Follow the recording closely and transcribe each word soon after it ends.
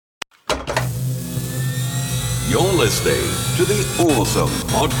You're listening to the Awesome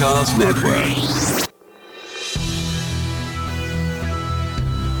Podcast Network.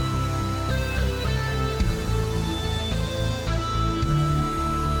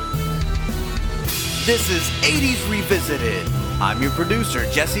 This is 80s Revisited. I'm your producer,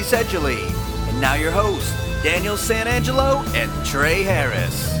 Jesse Sedgley. And now your hosts, Daniel Sanangelo and Trey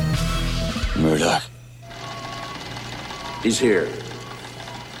Harris. Murdoch. He's here.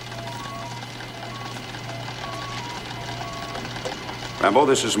 Rambo,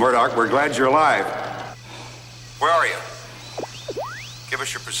 this is Murdoch. We're glad you're alive. Where are you? Give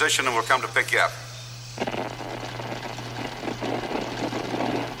us your position and we'll come to pick you up.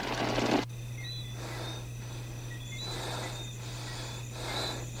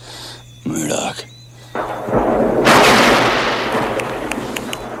 Murdoch.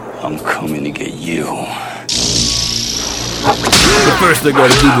 I'm coming to get you. But first I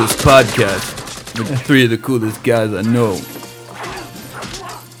gotta do this podcast with three of the coolest guys I know.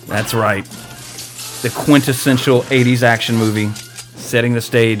 That's right. The quintessential 80s action movie, setting the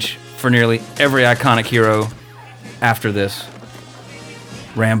stage for nearly every iconic hero after this.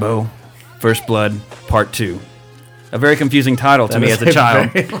 Rambo, First Blood, Part 2. A very confusing title to me as a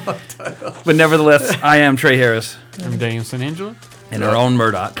child. But nevertheless, I am Trey Harris. I'm Daniel Sanangelo. And our own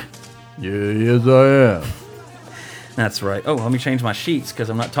Murdoch. Yeah, yes I am. That's right. Oh, let me change my sheets because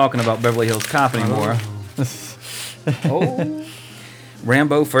I'm not talking about Beverly Hills Cop anymore. Oh.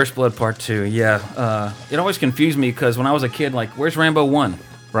 Rambo, First Blood, Part 2. Yeah. It always confused me because when I was a kid, like, where's Rambo 1?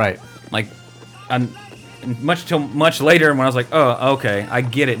 Right. Like, much later when I was like, oh, okay, I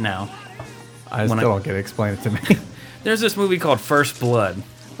get it now. I still don't get it. Explain it to me. There's this movie called First Blood.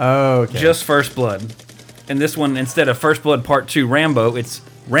 Oh, okay. Just First Blood. And this one, instead of First Blood Part 2 Rambo, it's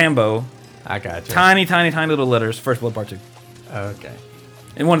Rambo. I got you. Tiny, tiny, tiny little letters, First Blood Part 2. Okay.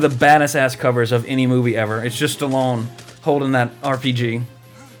 And one of the baddest ass covers of any movie ever. It's just Stallone holding that RPG.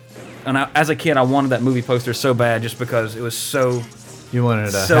 And as a kid, I wanted that movie poster so bad just because it was so... You wanted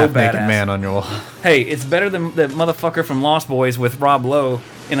a so half-naked badass. man on your wall. Hey, it's better than the motherfucker from Lost Boys with Rob Lowe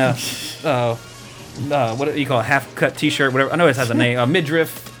in a... what do you call it? Half-cut T-shirt, whatever. I know it has a name. A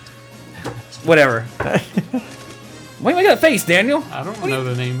midriff. Whatever. Why you make that face, Daniel? I don't know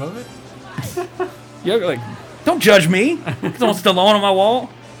the name of it. You're like, don't judge me. Because I'm Stallone on my wall.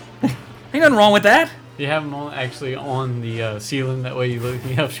 Ain't nothing wrong with that. You have them actually on the ceiling. That way it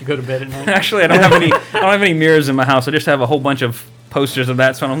helps you go to bed at night. Actually, I don't have any mirrors in my house. I just have a whole bunch of posters of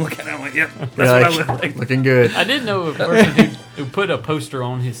that. So when I'm looking at it, I'm like, yep, that's what I look like. Looking good. I did know a person who put a poster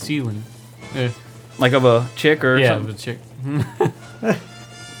on his ceiling. Like of a chick or yeah, something? of a chick.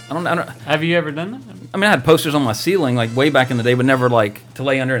 I don't. Have you ever done that? I mean, I had posters on my ceiling like way back in the day, but never like to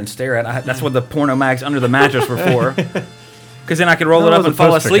lay under and stare at. That's what the porno mags under the mattress were for. Because then I could roll it up and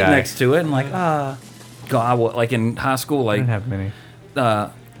fall asleep next to it, and like, God, like in high school, like I didn't have many.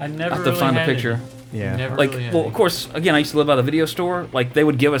 I never have to find had a picture. Any. Yeah. Never Like, really had well, any. of course, again, I used to live by the video store. Like, they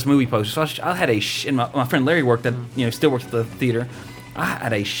would give us movie posters. So I had and my friend Larry worked at, still works at the theater. I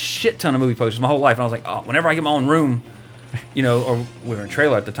had a shit ton of movie posters my whole life. And I was like, oh, whenever I get my own room, or we were in a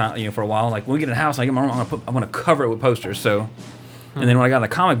trailer at the time, for a while. Like, when we get in the house, and I get my room, I'm gonna cover it with posters. So, and then when I got in the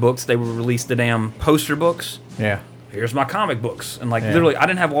comic books, they would release the damn poster books. Yeah. Here's my comic books, and like literally, I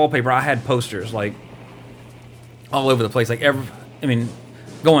didn't have wallpaper. I had posters like all over the place. Like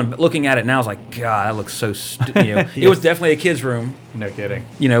looking at it now, I was like, God, that looks so stupid. It was definitely a kid's room. No kidding.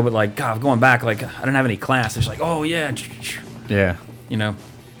 But like, God, going back, like I didn't have any class. It's like, oh yeah, Yeah.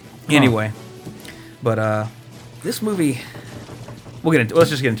 Anyway, but this movie, let's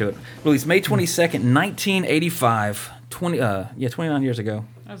just get into it. Released May 22nd, 1985. 29 years ago.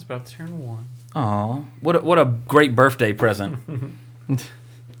 I was about to turn 1. Aw, what a great birthday present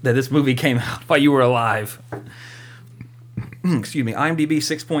that this movie came out while you were alive. Excuse me. IMDb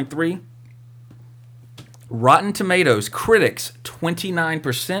 6.3. Rotten Tomatoes critics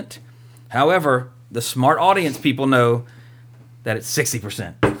 29%. However, the smart audience people know that it's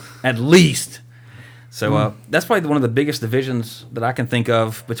 60% at least. So that's probably one of the biggest divisions that I can think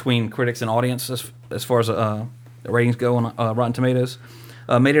of between critics and audience as far as the ratings go on Rotten Tomatoes.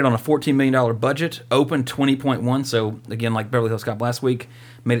 Made it on a $14 million budget, opened 20.1, so again, like Beverly Hills Cop last week,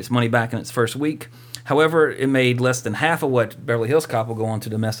 made its money back in its first week. However, it made less than half of what Beverly Hills Cop will go on to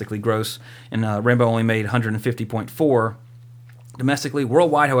domestically gross, and Rambo only made 150.4 domestically.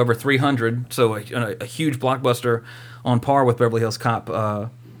 Worldwide, however, 300, so a huge blockbuster on par with Beverly Hills Cop,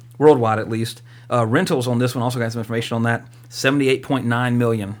 worldwide at least. Rentals on this one, also got some information on that, 78.9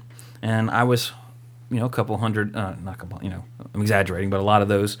 million, and I was... a couple hundred, not a couple, I'm exaggerating, but a lot of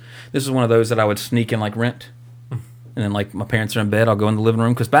those. This is one of those that I would sneak and like rent. And then like my parents are in bed, I'll go in the living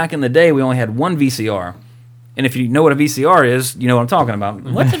room. Because back in the day, we only had one VCR. And if you know what a VCR is, you know what I'm talking about.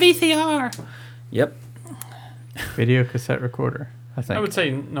 What's a VCR? Yep. Video cassette recorder, I think. I would say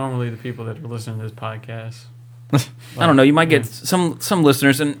normally the people that are listening to this podcast. I don't know. You might get some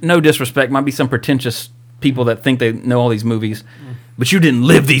listeners, and no disrespect, might be some pretentious people that think they know all these movies, but you didn't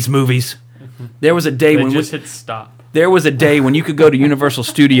live these movies. There was a day They when just hit stop. there was a day when you could go to Universal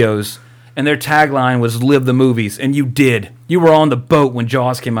Studios and their tagline was "Live the movies," and you did. You were on the boat when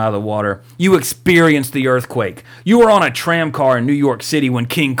Jaws came out of the water. You experienced the earthquake. You were on a tram car in New York City when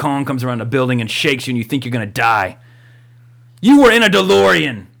King Kong comes around the building and shakes you and you think you're going to die. You were in a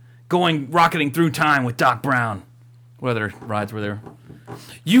DeLorean rocketing through time with Doc Brown. What other rides were there?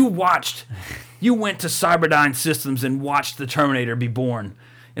 You went to Cyberdyne Systems and watched the Terminator be born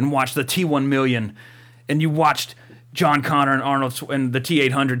and watched the T-1000 and you watched John Connor and Arnold and the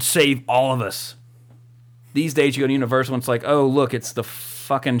T-800 save all of us. These days you go to Universal and it's like, oh, look, it's the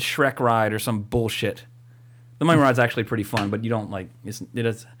fucking Shrek ride or some bullshit. The money ride's actually pretty fun, but you don't like it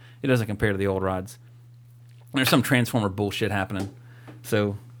doesn't compare to the old rides. There's some Transformer bullshit happening.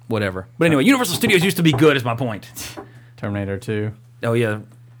 So, whatever. But anyway, Universal Studios used to be good is my point. Terminator 2, Oh yeah.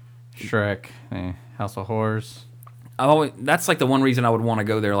 Shrek, House of Horrors, That's like the one reason I would want to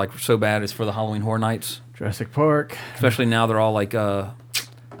go there like so bad is for the Halloween Horror Nights. Jurassic Park, Especially now they're all like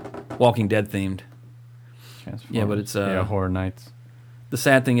Walking Dead themed. Transformers. Yeah, but it's Horror Nights. the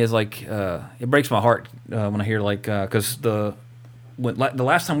sad thing is like it breaks my heart when I hear like because the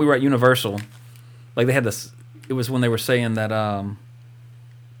last time we were at Universal, like they had this. It was when they were saying that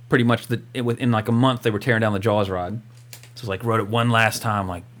pretty much within like a month they were tearing down the Jaws ride. So it's like wrote it one last time,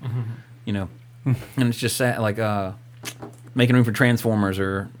 like you know, and it's just sad, like making room for Transformers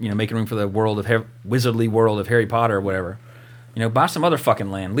or making room for the world of wizardly world of Harry Potter or whatever. Buy some other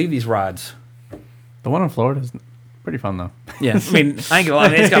fucking land. Leave these rides. The one in Florida is pretty fun though. Yeah, I mean, I ain't gonna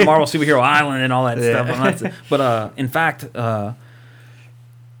lie. It's got Marvel Superhero Island and all that stuff. But in fact, I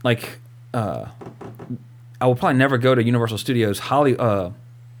will probably never go to Universal Studios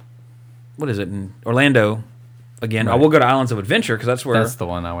what is it in Orlando again? Right. I will go to Islands of Adventure because that's where That's the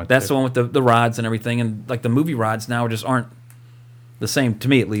one I went. that's to. the one with the rides and everything, and like the movie rides now just aren't the same to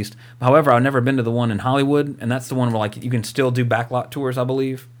me at least. However, I've never been to the one in Hollywood, and that's the one where like you can still do backlot tours, I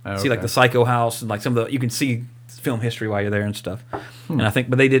believe. Oh, see like okay. the Psycho House and like some of the you can see film history while you're there and stuff. And I think,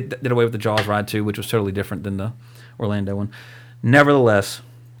 but they did away with the Jaws ride too, which was totally different than the Orlando one. Nevertheless,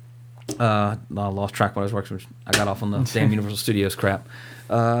 I lost track when I was working. I got off on the damn Universal Studios crap.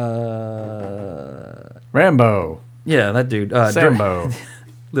 Rambo. Yeah, that dude. Sambo.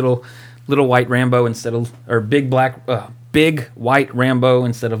 little white Rambo instead of big white Rambo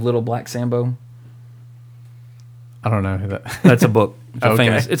instead of little black Sambo. I don't know who that. That's a book. It's Okay.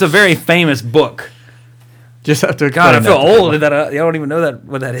 famous. It's a very famous book. Just have to. God, I explain feel that. old that I don't even know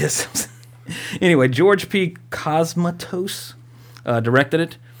what that is. Anyway, George P. Cosmatos directed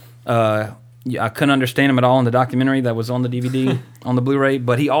it. I couldn't understand him at all in the documentary that was on the DVD, on the Blu-ray,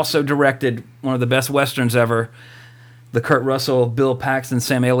 but he also directed one of the best westerns ever, the Kurt Russell, Bill Paxton,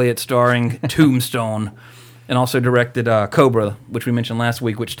 Sam Elliott starring Tombstone, and also directed Cobra, which we mentioned last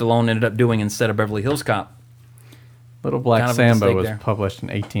week, which Stallone ended up doing instead of Beverly Hills Cop. Little Black Kind of a Sambo mistake was there. published in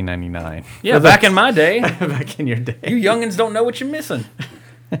 1899. Yeah, back in my day. Back in your day. You youngins don't know what you're missing.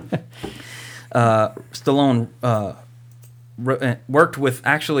 Stallone worked with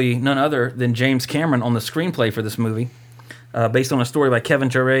actually none other than James Cameron on the screenplay for this movie, based on a story by Kevin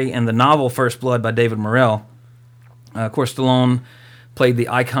Jarre and the novel First Blood by David Morrell. Of course, Stallone played the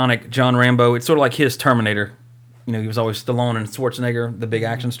iconic John Rambo. It's sort of like his Terminator. He was always Stallone and Schwarzenegger, the big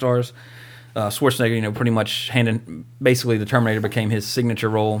action stars. Schwarzenegger, pretty much basically the Terminator became his signature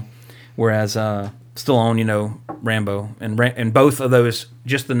role, whereas Stallone, Rambo, and both of those,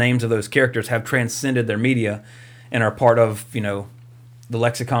 just the names of those characters have transcended their media and are part of, the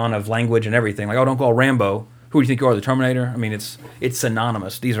lexicon of language and everything. Like, oh, don't call Rambo. Who do you think you are, the Terminator? I mean, it's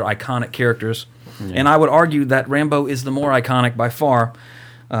synonymous. These are iconic characters. Yeah. And I would argue that Rambo is the more iconic by far.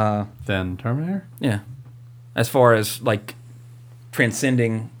 Then Terminator? Yeah. As far as, like,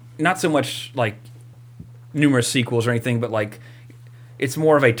 transcending, not so much, like, numerous sequels or anything, but, like, it's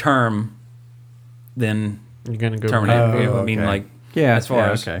more of a term than You're gonna go Terminator. Oh, I mean, okay. like, Yeah, as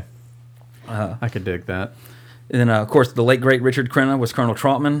far as... okay. I could dig that. And then, of course, the late, great Richard Crenna was Colonel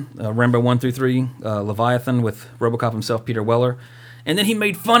Trautman, Rambo 1 through 3, Leviathan with RoboCop himself, Peter Weller. And then he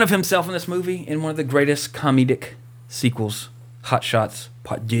made fun of himself in this movie in one of the greatest comedic sequels, Hot Shots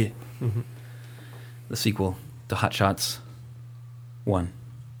Part 2. Mm-hmm. The sequel to Hot Shots 1,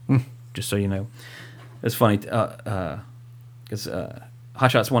 just so you know. It's funny, because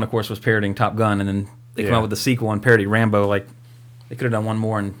Hot Shots 1, of course, was parodying Top Gun, and then they came out with the sequel and parodied Rambo. Like, they could have done one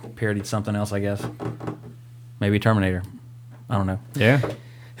more and parodied something else, I guess. Maybe Terminator. I don't know. Yeah.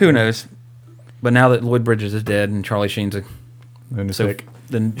 Who knows? But now that Lloyd Bridges is dead and Charlie Sheen's a Lunatic.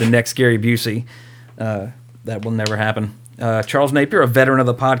 the next Gary Busey, that will never happen. Charles Napier, a veteran of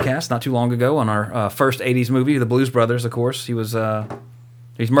the podcast, not too long ago on our first '80s movie, The Blues Brothers. Of course, he was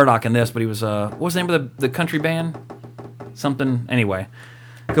he's Murdoch in this, but he was what was the name of the country band? Something. Anyway,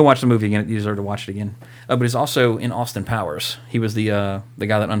 go watch the movie again. You deserve to watch it again. But he's also in Austin Powers. He was the guy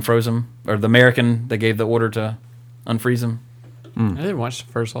that unfroze him, or the American that gave the order to unfreeze him. I didn't watch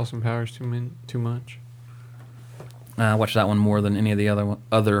the first Austin Powers too much. I watched that one more than any of the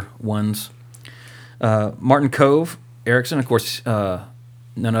other ones. Martin Cove Erickson, of course,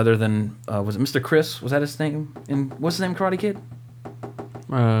 none other than was it Mr. Chris? Was that his name? What's his name? Karate Kid,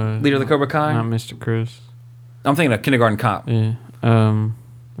 leader of the Cobra Kai. Not Mr. Chris. I'm thinking of Kindergarten Cop. Yeah.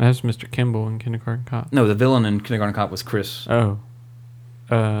 That's Mr. Kimball in Kindergarten Cop. No, the villain in Kindergarten Cop was Chris. Oh.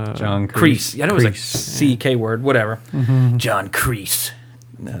 John Kreese. Yeah, I know it was like Kreese, CK word, whatever. John Kreese.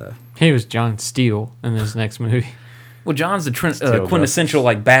 He was John Steele in this next movie. Well, John's the quintessential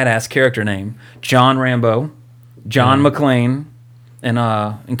like badass character name. John Rambo, John McClane, and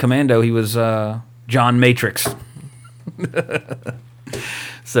in Commando he was John Matrix.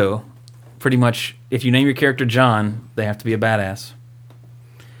 So, pretty much, if you name your character John, they have to be a badass.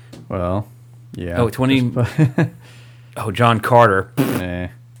 Well, yeah. Oh, John Carter.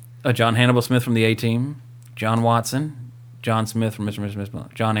 John Hannibal Smith from the A-Team. John Watson. John Smith from Mr. and Mrs. Smith.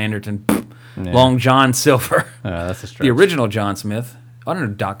 John Anderton. Long John Silver. That's a stretch. The original John Smith. I don't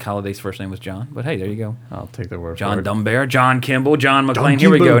know Doc Holliday's first name was John, but hey, there you go. I'll take the word John for it. Dumbear, John Kimball, John McClane. Here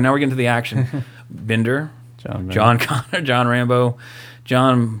we go. Now we're getting to the action. Bender. John Connor. John Rambo.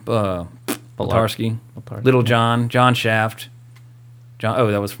 John Polarski. Little John. John Shaft. That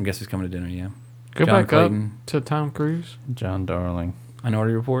was from Guess Who's Coming to Dinner, yeah. Go John back Clayton. up to Tom Cruise. John Darling.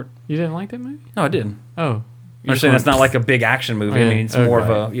 Minority Report. You didn't like that movie? No, I did. Oh. I'm saying that's not like a big action movie. I mean, it's more of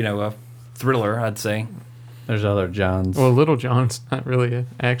right. a thriller, I'd say. There's other Johns. Well, Little John's not really an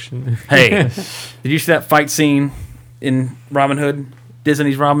action movie. Hey, did you see that fight scene in Robin Hood?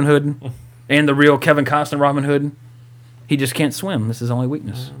 Disney's Robin Hood? And the real Kevin Costner Robin Hood? He just can't swim. This is his only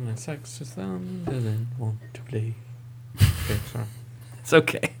weakness. My sex is doesn't want to play. Okay, sorry. It's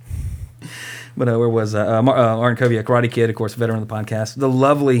okay. But where was Martin Covey, Karate Kid, of course, veteran of the podcast. The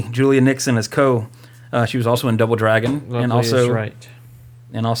lovely Julia Nixon as Co. She was also in Double Dragon. Lovely and also is right.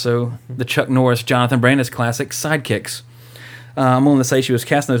 And also the Chuck Norris, Jonathan Brandis classic, Sidekicks. I'm willing to say she was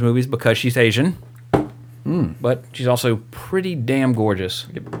cast in those movies because she's Asian. But she's also pretty damn gorgeous.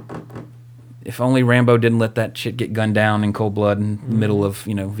 Yep. If only Rambo didn't let that shit get gunned down in cold blood in the middle of,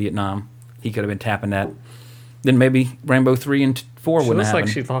 Vietnam. He could have been tapping that. Then maybe Rambo 3 and 4 wouldn't have happened.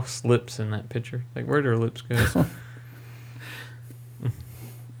 She looks like she lost lips in that picture. Like, where'd her lips go?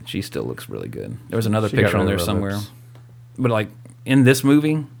 She still looks really good. There was another picture on there somewhere. But, like, in this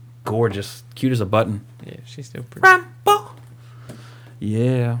movie, gorgeous. Cute as a button. Yeah, she's still pretty. Rambo!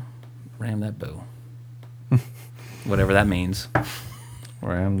 Yeah. Ram that bow. Whatever that means.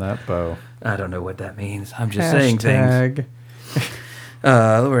 Ram that bow. I don't know what that means. I'm just saying things.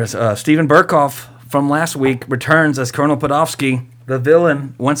 Whereas Stephen Burkoff from last week returns as Colonel Podofsky, the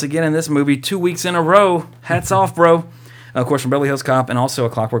villain, once again in this movie, 2 weeks in a row. Hats off, bro. Of course, from Beverly Hills Cop and also A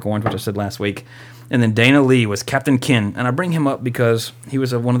Clockwork Orange, which I said last week. And then Dana Lee was Captain Kin. And I bring him up because he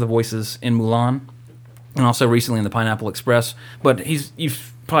was one of the voices in Mulan and also recently in The Pineapple Express. But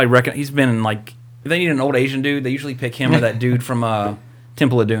you've probably he's been in, like, if they need an old Asian dude, they usually pick him or that dude from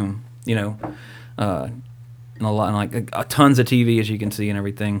Temple of Doom, and tons of TV, as you can see, and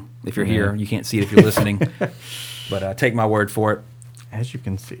everything. If you're here, you can't see it if you're listening. But take my word for it. As you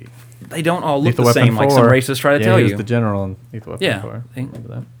can see. They don't all look Lethal the same, Weapon like some 4. racists try to tell he you. was the general in Lethal Weapon 4. Remember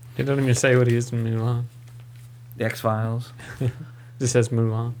that? They don't even say what he is in Mulan. The X-Files. Just says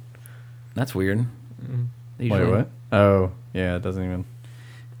Mulan. That's weird. Wait, what? Oh, yeah, it doesn't even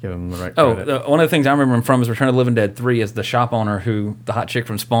give him the right credit. One of the things I remember him from is Return of the Living Dead 3 is the shop owner who, the hot chick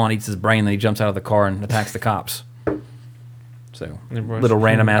from Spawn, eats his brain, then he jumps out of the car and attacks the cops. So, little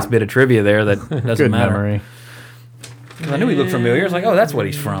random-ass bit of trivia there that doesn't Good matter. memory. I knew he looked familiar. I was like, oh, that's what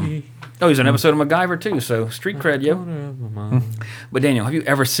he's from. Oh, he's an episode of MacGyver, too, so street cred, yo. But, Daniel, have you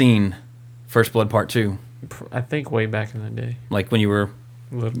ever seen First Blood Part 2? I think way back in the day. Like when you were,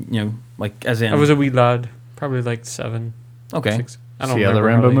 like as in... I was a wee lad, probably like 7. Okay. 6. I don't See remember other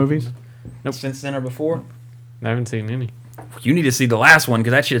Rambo how they- movies? Nope. Since then or before? I haven't seen any. You need to see the last one,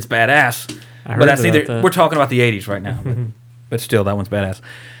 because that shit's badass. I But heard that's about that. we're talking about the 80s right now. But still, that one's badass.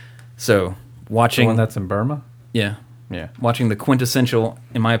 So, The watching... one that's in Burma? Yeah. Yeah. Watching the quintessential,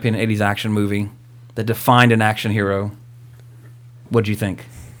 in my opinion, 80s action movie that defined an action hero. What'd you think?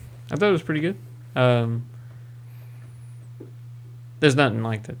 I thought it was pretty good. there's nothing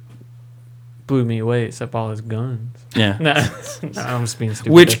like that blew me away except all his guns. Yeah. No, I'm just being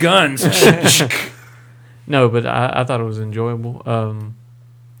stupid. Which guns? No, but I thought it was enjoyable.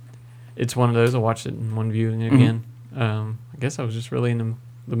 It's one of those. I watched it in one viewing again. I guess I was just really into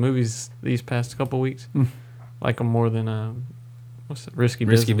the movies these past couple weeks. Like them more than what's it? Risky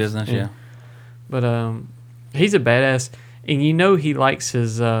Business, yeah. But he's a badass, and you know he likes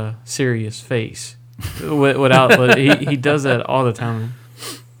his serious face. Without he does that all the time,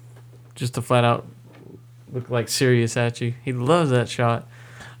 just to flat out look like serious at you. He loves that shot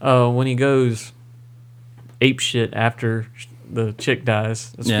when he goes ape shit after the chick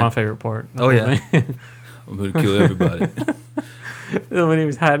dies. That's my favorite part. Oh yeah, I'm gonna kill everybody. When he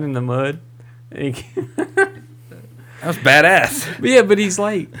was hiding in the mud. That was badass. But yeah, but he's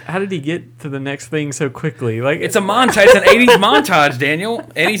like, how did he get to the next thing so quickly? Like, it's a montage. It's an 80s montage, Daniel.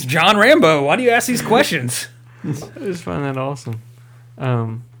 And he's John Rambo. Why do you ask these questions? I just find that awesome.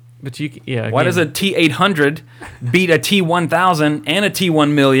 But again, why does a T-800 beat a T-1000 and a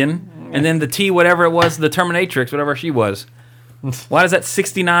T-1 million, and then the T whatever it was, the Terminatrix, whatever she was? Why does that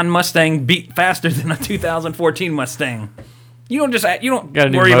 69 Mustang beat faster than a 2014 Mustang? You don't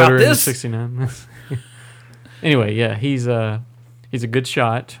worry about this. 69. Anyway, yeah, he's a good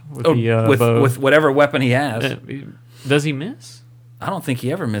shot with the bow. With whatever weapon he has. Does he miss? I don't think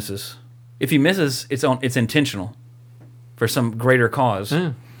he ever misses. If he misses, it's intentional for some greater cause.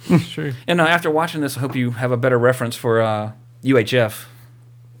 Yeah, true. And after watching this, I hope you have a better reference for UHF,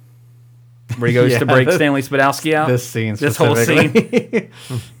 where he goes to break Stanley Spadowski out. This whole scene.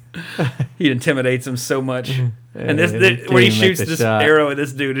 He intimidates him so much, and where he shoots this arrow at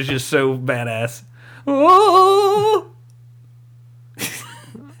this dude is just so badass. Oh!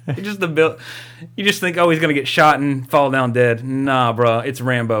 You just think, oh, he's gonna get shot and fall down dead. Nah, bro, it's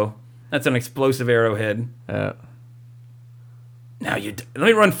Rambo. That's an explosive arrowhead. Yeah. Now let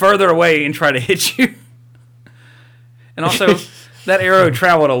me run further away and try to hit you. And also, that arrow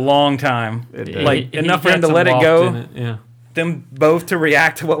traveled a long time, like enough for him to let it go. Yeah. Them both to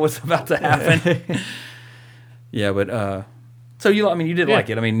react to what was about to happen. Yeah, but so you did like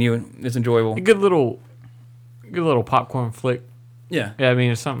it. I mean, it's enjoyable. A good little popcorn flick. Yeah. Yeah, I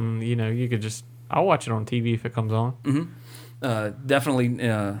mean, it's something, you could just... I'll watch it on TV if it comes on. Mm-hmm. Definitely...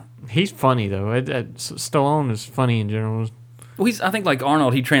 he's funny, though. Stallone is funny in general. Well, I think like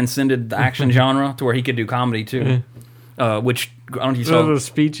Arnold, he transcended the action genre to where he could do comedy, too. Which, I don't know if you saw... The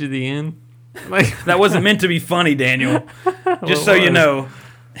speech at the end. That wasn't meant to be funny, Daniel. Just so you know.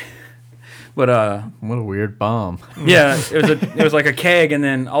 But what a weird bomb. Yeah, it was like a keg, and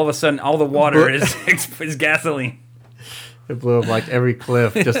then all of a sudden, all the water is gasoline. It blew up like every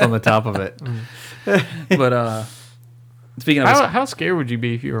cliff just on the top of it. But speaking of, how scared would you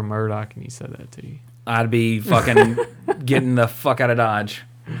be if you were Murdoch and he said that to you? I'd be fucking getting the fuck out of Dodge,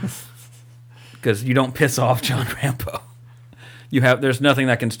 because you don't piss off John Rambo. There's nothing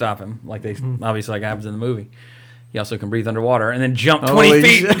that can stop him, obviously like happens in the movie. He also can breathe underwater and then jump 20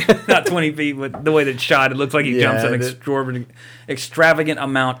 feet. Not 20 feet, but the way that shot, it looks like he jumps an extravagant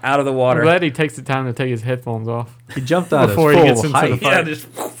amount out of the water. I'm glad he takes the time to take his headphones off. He jumped out before his he gets full into height. the fight. Yeah, just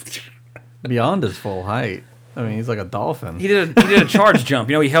beyond his full height. I mean, he's like a dolphin. He did a charge jump.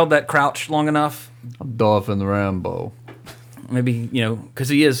 He held that crouch long enough. A dolphin Rambo. Maybe, because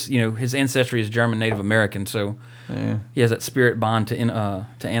he is, his ancestry is German Native American, so he has that spirit bond to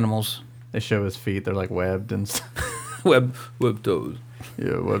animals. They show his feet; they're like webbed and stuff. Web toes.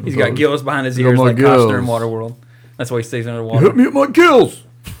 Yeah, webbed. He's got gills behind his ears like Coster in Waterworld. That's why he stays underwater. Hit me at my gills.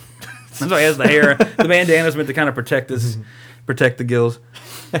 That's why he has the hair. The bandana's meant to kind of protect the gills.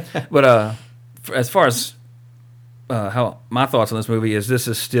 But as far as how my thoughts on this movie is, this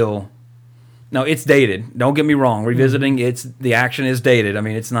is still... No, it's dated. Don't get me wrong. Revisiting, the action is dated. I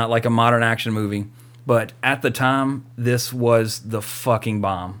mean, it's not like a modern action movie. But at the time, this was the fucking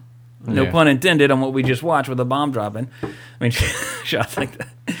bomb. No pun intended on what we just watched with the bomb dropping. I mean, shots like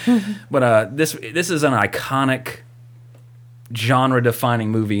that. But this is an iconic, genre-defining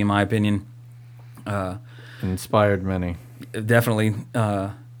movie, in my opinion. Inspired many. Definitely.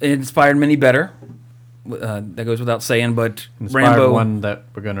 It inspired many better. That goes without saying, but Inspired Rambo... one that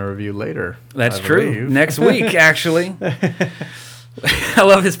we're going to review later. That's true. Next week, actually. I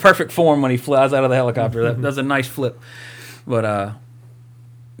love his perfect form when he flies out of the helicopter. That's a nice flip. But...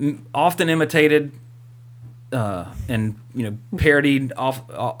 often imitated and parodied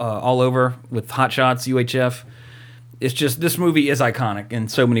all over with Hot Shots, UHF. It's just, this movie is iconic in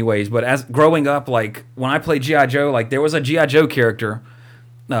so many ways. But as growing up, like when I played G.I. Joe, like there was a G.I. Joe character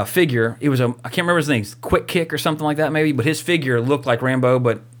figure. It was I can't remember his name, Quick Kick or something like that maybe. But his figure looked like Rambo,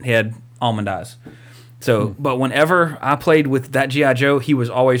 but he had almond eyes. So, but whenever I played with that G.I. Joe, he was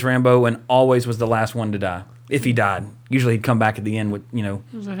always Rambo and always was the last one to die. If he died, usually he'd come back at the end with,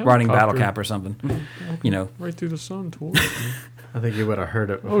 There's a riding battle helicopter. cap or something. Right through the sun towards me. I think you would have heard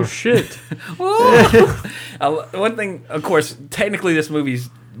it before. Oh, shit. One thing, of course, technically this movie's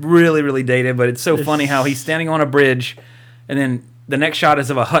really, really dated, but it's so funny how he's standing on a bridge, and then the next shot is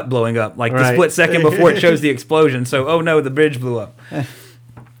of a hut blowing up, like the Right. split second before it shows the explosion. So, oh no, the bridge blew up.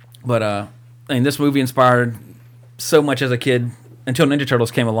 But I mean, this movie inspired so much as a kid. Until Ninja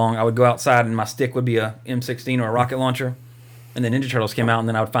Turtles came along, I would go outside and my stick would be a M16 or a rocket launcher, and then Ninja Turtles came out, and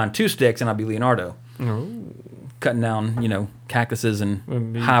then I would find two sticks, and I'd be Leonardo, cutting down cactuses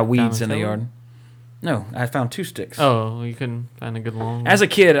and high weeds in the yard. No, I found two sticks. Oh, you couldn't find a good long. As a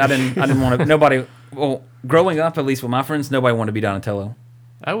kid, I didn't want to. Nobody. Well, growing up, at least with my friends, nobody wanted to be Donatello.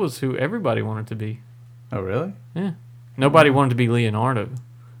 That was who everybody wanted to be. Oh, really? Yeah. Nobody wanted to be Leonardo.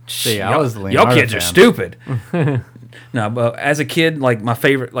 See, I was the Leonardo Y'all kids fan. are stupid. No, but as a kid, like my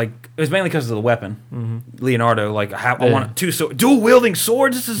favorite, like it was mainly because of the weapon, Leonardo. Like I want dual wielding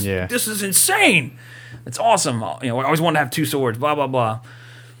swords. This is insane. It's awesome. I always wanted to have two swords. Blah blah blah.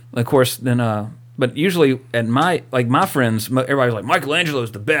 Of course, then but usually at my friends, everybody's like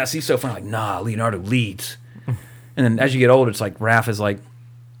Michelangelo's the best. He's so funny. Like Leonardo leads. And then as you get older, it's like Raph's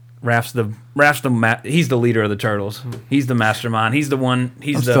he's the leader of the Turtles. He's the mastermind. He's the one.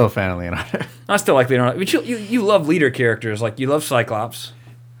 I'm still a fan of Leonardo. I still like Leonardo. But you love leader characters. Like you love Cyclops.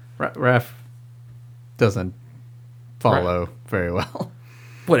 Raph doesn't follow very well.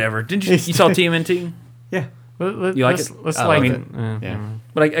 Whatever. Didn't you saw TMNT? Yeah. You like it? Let's I like love it. Yeah.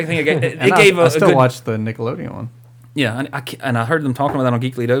 But I think it And gave I a still good. watched the Nickelodeon one. Yeah, and I heard them talking about that on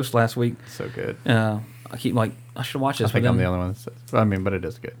Geekly Dose last week. So good. I keep like I should watch this. I think but I'm then- the only one. But it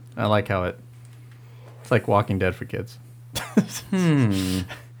is good. I like how it's like Walking Dead for kids.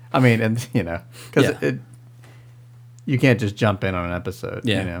 I mean, and because you can't just jump in on an episode.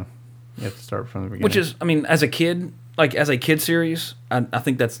 Yeah. You have to start from the beginning. Which is, I mean, as a kid, like as a kid series, I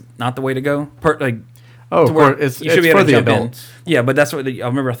think that's not the way to go. of to where course, you should it's be able for to the jump in. adults. Yeah, but that's what I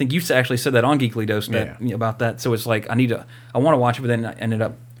remember. I think you actually said that on Geekly Dose about that. So it's like I want to watch it, but then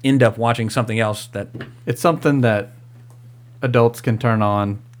I end up watching something else that. It's something that adults can turn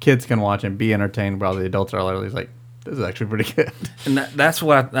on, kids can watch and be entertained, while the adults are literally like, "This is actually pretty good." And that's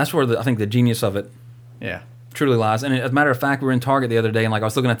where I think the genius of it Yeah. truly lies. And as a matter of fact, we were in Target the other day, and like I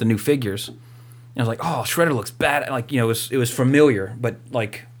was looking at the new figures, and I was like, "Oh, Shredder looks bad." Like it was familiar, but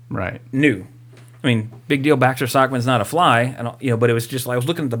like Right. new. I mean, big deal. Baxter Stockman's not a fly, and but it was just like I was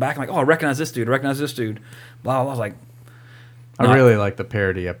looking at the back, and like, "Oh, I recognize this dude. Blah, blah. I was like, I really like the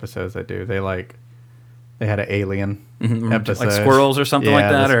parody episodes they do. They had an alien episode, like squirrels or something like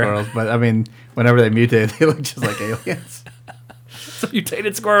that, the or squirrels. But I mean, whenever they mutate, they look just like aliens. it's a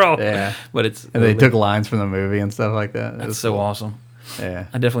mutated squirrel." Yeah. but it's And they took lines from the movie and stuff like that. It That's was so cool. awesome. Yeah.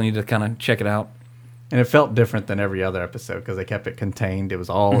 I definitely need to kind of check it out. And it felt different than every other episode because they kept it contained. It was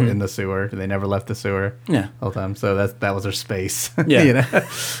all in the sewer. They never left the sewer. Yeah. All the time. So that was their space. Yeah.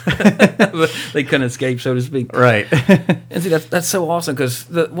 They couldn't escape, so to speak. Right. And see, that's so awesome because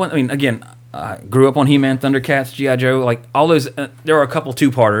again, I grew up on He-Man, Thundercats, G.I. Joe, like all those. There are a couple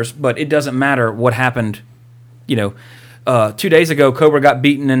two-parters, but it doesn't matter what happened. 2 days ago, Cobra got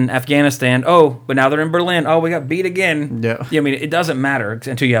beaten in Afghanistan. Oh, but now they're in Berlin. Oh, we got beat again. Yeah. I mean, it doesn't matter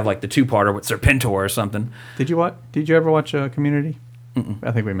until you have like the two-parter with Serpentor or something. Did you ever watch Community?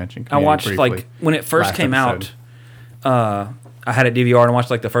 I think we mentioned I Community watched briefly. like when it first Last came episode. out. I had it DVR and watched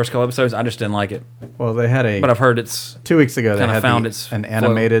like the first couple episodes. I just didn't like it, Well, they had but I've heard it's 2 weeks ago. They kinda had found its an flow.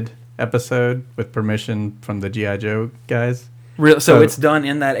 animated episode with permission from the G.I. Joe guys. real. So So it's done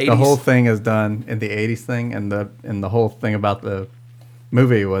in that 80s. The whole thing is done in the 80s thing, and the whole thing about the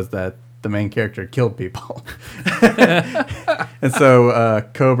movie was that the main character killed people. And so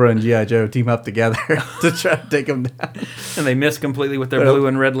Cobra and G.I. Joe team up together to try to take him down. and they missed completely with their Well- blue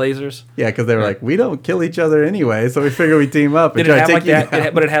and red lasers. Yeah, because they were like, we don't kill each other anyway, so we figure we team up and Did it try to have take like you that?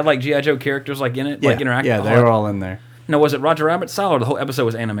 down. But it had like GI Joe characters like in it, like interacting. Yeah, they were all in there. No, was it Roger Rabbit style or the whole episode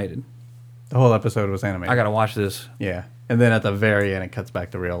was animated? The whole episode was animated. I gotta watch this. Yeah, and then at the very end, it cuts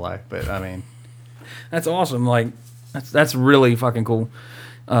back to real life. But I mean, That's awesome. Like that's really fucking cool.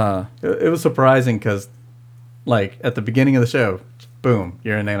 it was surprising because, like, at the beginning of the show, boom,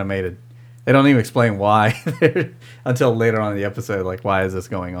 you're in animated. They don't even explain why until later on in the episode. Like, why is this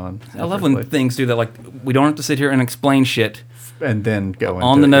going on? I love when things do that. Like we don't have to sit here and explain shit and then go into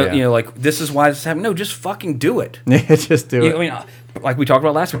on the it, note. yeah. You know, like this is why this is happening. No, just fucking do it. Yeah, just do it. I mean, like we talked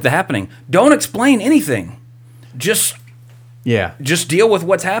about last week, the happening. Don't explain anything. Just deal with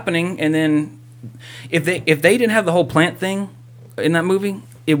what's happening, and then if they didn't have the whole plant thing in that movie,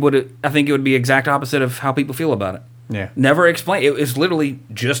 I think it would be exact opposite of how people feel about it. Yeah. Never explain. It's literally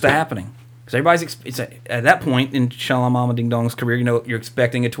just happening. Because everybody's at that point in Shalamama Ding Dong's career, you're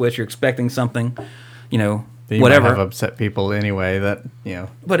expecting a twist, you're expecting something, whatever. Might have upset people anyway. That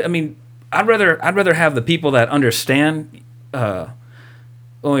But I mean, I'd rather have the people that understand. I'd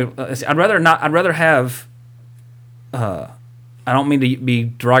rather have. I don't mean to be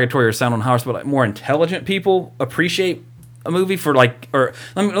derogatory or sound on harsh, but more intelligent people appreciate a movie for or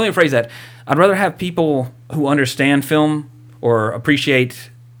let me phrase that. I'd rather have people who understand film or appreciate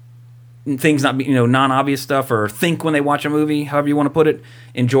things not non-obvious stuff, or think when they watch a movie, however you want to put it,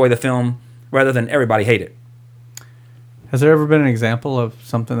 enjoy the film rather than everybody hate it. Has there ever been an example of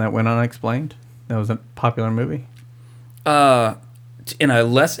something that went unexplained that was a popular movie? In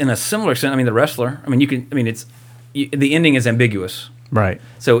a similar sense, I mean, The Wrestler. I mean, the ending is ambiguous, Right.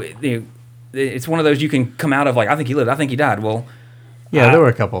 so it's one of those you can come out of I think he lived, I think he died. Well, Yeah, there were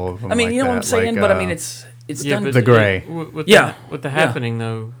a couple of them. I mean, like you know what I'm that, saying, like, but I mean, it's done. but The Gray. With Yeah. with the Yeah. happening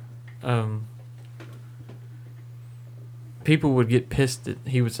though, people would get pissed that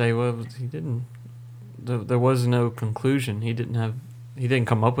he would say, "Well, he didn't. There was no conclusion. He didn't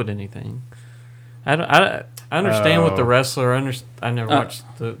come up with anything." I understand with The Oh. Wrestler. I never watched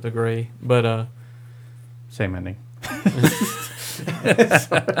the Gray, but Same ending.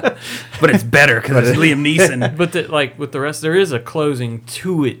 But it's better because it's Liam Neeson. but with the rest, there is a closing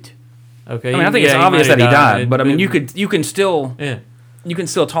to it. Okay, I mean, I think it's he obvious might that he have died, but I mean, you can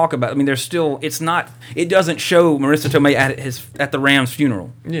still talk about. I mean, there's still. It's not. It doesn't show Marissa Tomei at the Rams'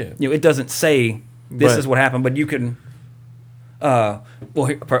 funeral. Yeah. It doesn't say this But- is what happened, but you can.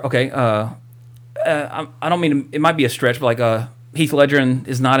 Okay. I don't mean it might be a stretch, but Heath Ledger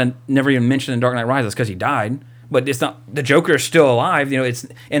is never even mentioned in Dark Knight Rises because he died. But it's not, the Joker is still alive,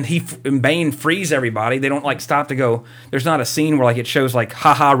 and Bane frees everybody. They don't stop to go. There's not a scene where it shows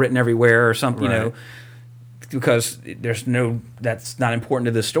 "haha" written everywhere or something, Right. because that's not important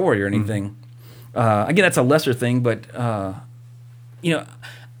to this story or anything. Again, that's a lesser thing, but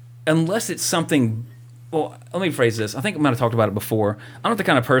unless it's something. Well, let me phrase this. I think I might have talked about it before. I'm not the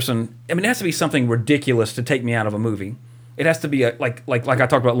kind of person. I mean, it has to be something ridiculous to take me out of a movie. It has to be like I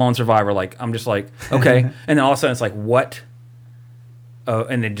talked about Lone Survivor. I'm just okay, and then all of a sudden it's what?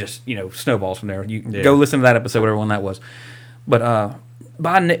 And then just snowballs from there. You go listen to that episode, whatever one that was. But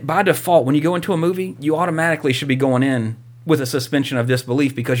by default, when you go into a movie, you automatically should be going in with a suspension of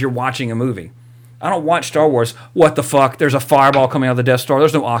disbelief because you're watching a movie. I don't watch Star Wars. What the fuck? There's a fireball coming out of the Death Star.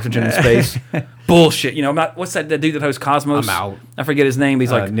 There's no oxygen in space. Bullshit. I'm not. What's that dude that hosts Cosmos? I'm out. I forget his name.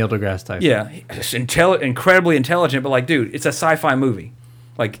 He's Neil deGrasse Tyson. yeah, he's incredibly intelligent, but dude, it's a sci-fi movie.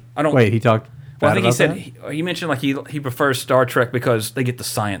 I don't. Wait, he talked. Well, I think he about said that? he mentioned he prefers Star Trek because they get the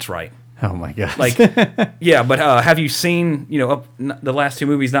science right. Oh my god. Yeah, but have you seen the last two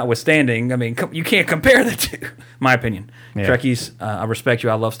movies notwithstanding? I mean, you can't compare the two. My opinion. Yeah. Trekkies, I respect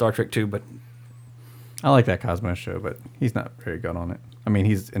you. I love Star Trek too, but I like that Cosmos show, but he's not very good on it. I mean,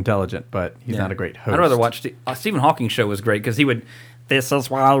 he's intelligent, but he's not a great host. I'd rather watch Stephen Hawking's show was great because he would. This is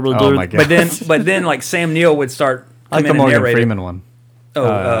why we do. Oh my god. But then Sam Neill would start. I like the come in and Morgan narrate it. Freeman one.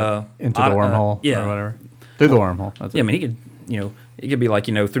 Into the wormhole yeah. or whatever. Through the wormhole. That's Yeah, I mean, he could, it could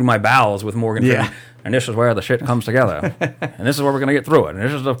be through my bowels with Morgan Yeah. Freeman. And this is where the shit comes together. And this is where we're going to get through it. And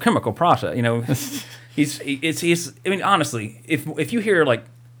this is the chemical process. He's. I mean, honestly, if you hear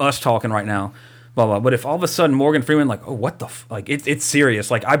us talking right now, blah blah. But if all of a sudden Morgan Freeman what the it's serious.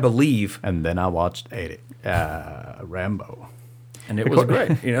 I believe. And then I watched Rambo. And it was great.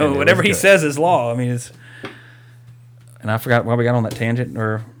 And it Whatever was he good. says is law. I mean, it's. And I forgot why we got on that tangent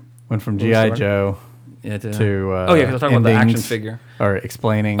or. Went from What was G.I. the Joe Yeah, to oh yeah, because I'm talking about the action endings, figure. or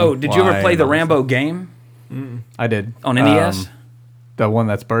explaining. Oh, did you ever why play and the all this Rambo stuff. game I did on NES? The one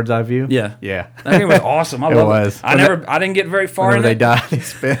that's bird's eye view. Yeah. yeah. That game was awesome. I It love was. it. I didn't get very far in Whenever they it. die, they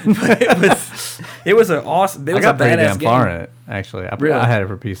spin. It was an awesome. It I was got a pretty badass damn game. far in it. Actually, Really? I had it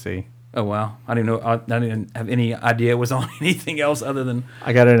for PC. Oh wow! I didn't know. I didn't have any idea it was on anything else other than.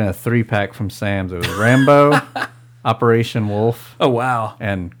 I got it in a 3-pack from Sam's. It was Rambo, Operation Wolf, Oh wow!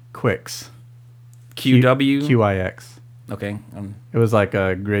 and Quix. QW. QIX. Okay. It was like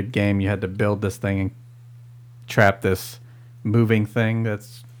a grid game. You had to build this thing and trap this moving thing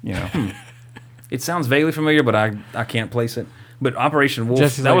that's, It sounds vaguely familiar, but I can't place it. But Operation Wolf.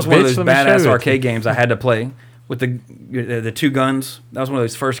 Jesse's that was like, one of "Bitch, those let me show badass it." arcade games I had to play with the two guns. That was one of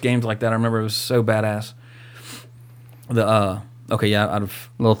those first games like that. I remember it was so badass. Okay, yeah, out of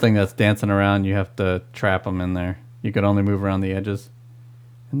little thing that's dancing around. You have to trap them in there. You could only move around the edges.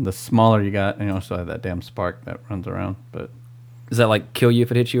 And the smaller you got, also have that damn spark that runs around. But does that kill you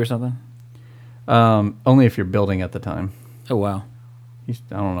if it hits you or something? only if you're building at the time. Oh wow!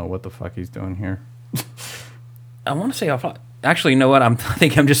 I don't know what the fuck he's doing here. I want to say actually, you know what? I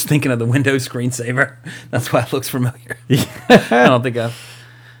think I'm just thinking of the Windows screensaver. That's why it looks familiar. I don't think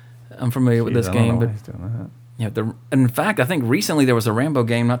I'm familiar with this I don't know game, why but he's doing that. yeah. In fact, I think recently there was a Rambo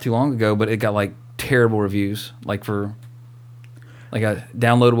game not too long ago, but it got like terrible reviews, like for like a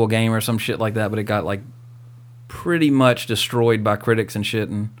downloadable game or some shit like that. But it got like pretty much destroyed by critics and shit.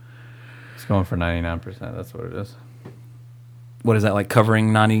 And It's going for 99%. That's what it is. what is that, like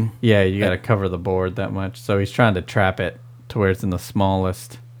covering 90? Yeah, you got to cover the board that much. So he's trying to trap it to where it's in the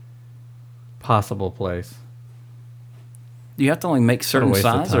smallest possible place. Do you have to only make certain What a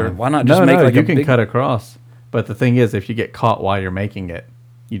waste of size, or time. why not just no, make like you a can big? cut across. But the thing is, if you get caught while you're making it,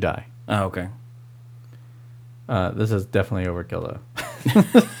 you die. Oh, okay. This is definitely overkill,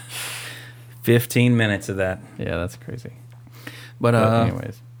 though. 15 minutes of that. Yeah, that's crazy. But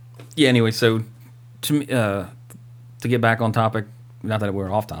anyways, yeah. Anyway, so to me, to get back on topic, not that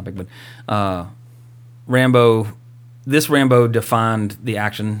we're off topic, but Rambo. This Rambo defined the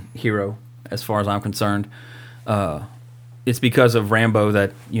action hero, as far as I'm concerned. It's because of Rambo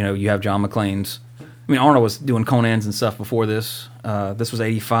that you have John McClane's. I mean, Arnold was doing Conan's and stuff before this. This was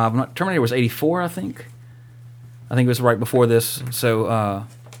 85. Terminator was 84, I think. I think it was right before this. So, I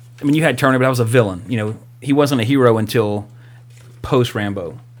mean, you had Terminator, but that was a villain. He wasn't a hero until post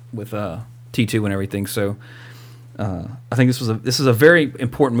Rambo with T2 and everything. So, I think this is a very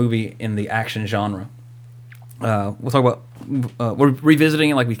important movie in the action genre. We'll talk about we're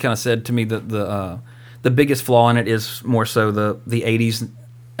revisiting it, like we kind of said. To me, the biggest flaw in it is more so the 80s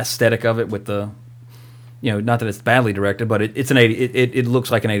aesthetic of it, with the not that it's badly directed, but it's an 80. It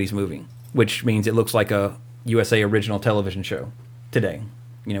looks like an 80s movie, which means it looks like a USA original television show today.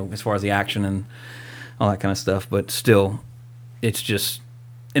 As far as the action and all that kind of stuff. But still, it's just,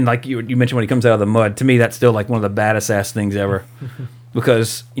 and like you mentioned when he comes out of the mud, to me that's still like one of the baddest ass things ever.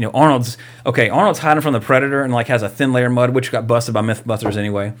 Because Arnold's hiding from the Predator and like has a thin layer of mud, which got busted by Mythbusters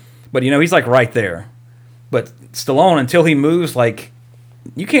anyway. But he's like right there. But Stallone, until he moves, like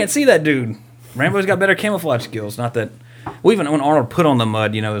you can't see that dude. Rambo's got better camouflage skills. Not that, well, even when Arnold put on the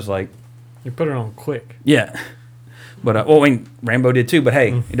mud, it was like, You put it on quick. yeah. But I mean, Rambo did too. But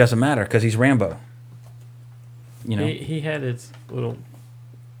hey, it doesn't matter because he's Rambo. He had its little.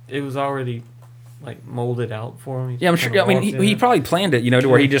 It was already like molded out for him. Yeah, I'm sure. I mean, he probably planned it, to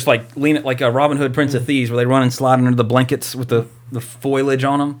where he just like lean it like a Robin Hood Prince of Thieves, where they run and slide under the blankets with the foliage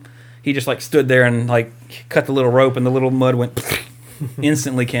on them. He just like stood there and like cut the little rope, and the little mud went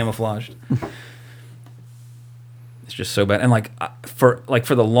instantly camouflaged. It's just so bad. And like for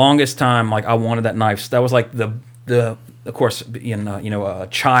the longest time, like I wanted that knife. That was like the of course being a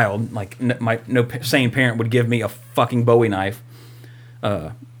child, like no sane parent would give me a fucking Bowie knife.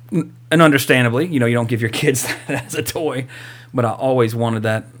 And understandably, you don't give your kids that as a toy, but I always wanted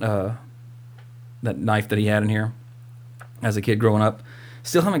that that knife that he had in here as a kid growing up.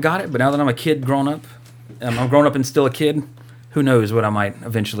 Still haven't got it, but now that I'm a kid grown up, I'm grown up and still a kid, who knows what I might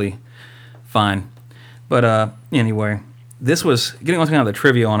eventually find. But anyway, this was, getting on to kind of the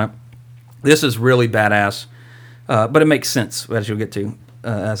trivia on it, this is really badass, but it makes sense, as you'll get to,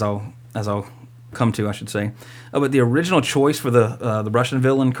 as I'll come to, I should say. But the original choice for the Russian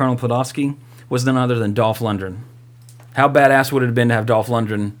villain, Colonel Podolsky, was none other than Dolph Lundgren. How badass would it have been to have Dolph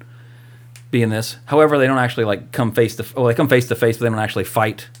Lundgren be in this? However, they don't actually like come face to face, but they don't actually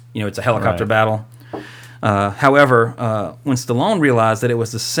fight. It's a helicopter battle. However, when Stallone realized that it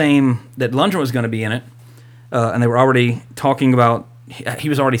was the same, that Lundgren was going to be in it, and they were already talking about, he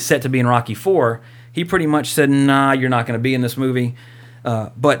was already set to be in Rocky IV, he pretty much said, nah, you're not going to be in this movie.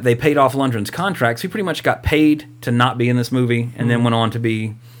 But they paid off Lundgren's contracts. He pretty much got paid to not be in this movie, and then went on to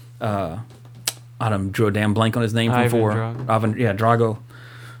be, I drew a damn blank on his name from before. Drago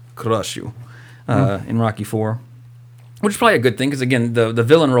Krashu in Rocky IV, which is probably a good thing because again, the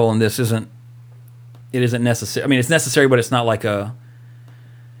villain role in this isn't necessary. I mean, it's necessary, but it's not like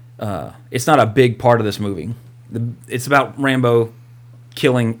it's not a big part of this movie. It's about Rambo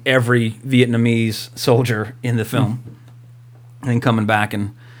killing every Vietnamese soldier in the film. And then coming back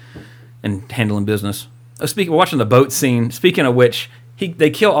and handling business. We're watching the boat scene. Speaking of which,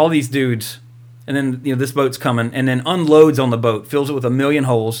 they kill all these dudes, and then this boat's coming, and then unloads on the boat, fills it with 1,000,000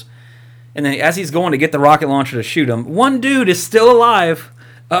 holes, and then as he's going to get the rocket launcher to shoot him, one dude is still alive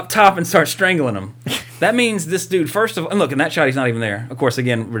up top and starts strangling him. That means this dude, first of all, and look, in that shot he's not even there. Of course,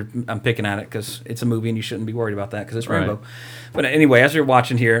 again, I'm picking at it because it's a movie and you shouldn't be worried about that because it's Rambo. Right. But anyway, as you're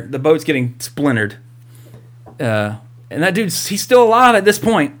watching here, the boat's getting splintered. And that he's still alive at this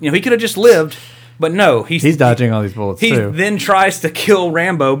point. He could have just lived, but no. He's dodging all these bullets, too. He then tries to kill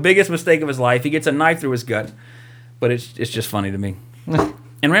Rambo. Biggest mistake of his life. He gets a knife through his gut. But it's just funny to me.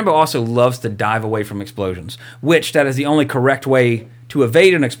 And Rambo also loves to dive away from explosions, which that is the only correct way to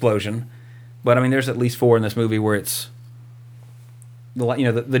evade an explosion. But I mean, there's at least 4 in this movie where it's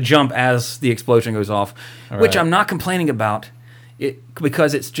the jump as the explosion goes off, which I'm not complaining about it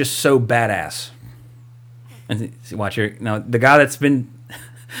because it's just so badass. And watch here, now the guy that's been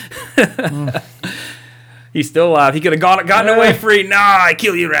he's still alive. He could have gotten away free. Nah, I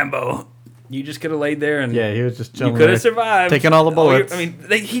kill you, Rambo. You just could have laid there and he was just chilling. You could have there, survived, taking all the bullets.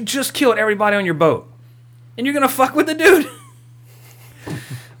 He just killed everybody on your boat, and you're gonna fuck with the dude.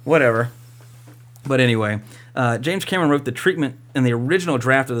 Whatever. But anyway, James Cameron wrote the treatment in the original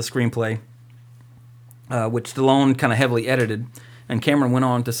draft of the screenplay, which Stallone kind of heavily edited. And Cameron went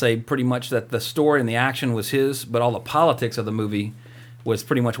on to say pretty much that the story and the action was his, but all the politics of the movie was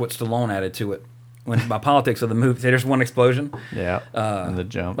pretty much what Stallone added to it. When by politics of the movie, there's one explosion. Yeah, and the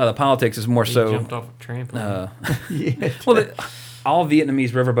jump. But the politics is more He so. jumped off a trampoline. Well, all Vietnamese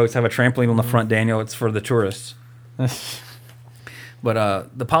riverboats have a trampoline on the front, Daniel. It's for the tourists. But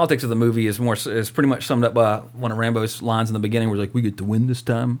the politics of the movie is pretty much summed up by one of Rambo's lines in the beginning, where he's like, "We get to win this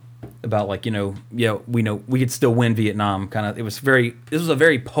time." About we know we could still win Vietnam. Kind of, this was a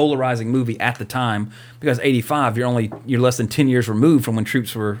very polarizing movie at the time because 85, you're less than 10 years removed from when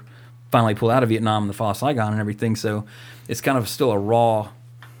troops were finally pulled out of Vietnam and the fall of Saigon and everything. So it's kind of still a raw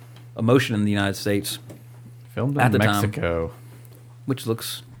emotion in the United States. Filmed at in the Mexico, which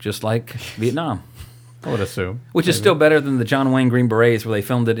looks just like Vietnam. I would assume. Which is still better than the John Wayne Green Berets, where they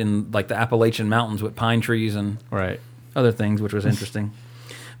filmed it in like the Appalachian Mountains with pine trees and other things, which was interesting.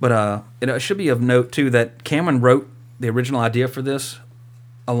 But it should be of note, too, that Cameron wrote the original idea for this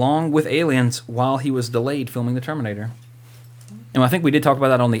along with Aliens while he was delayed filming The Terminator. And I think we did talk about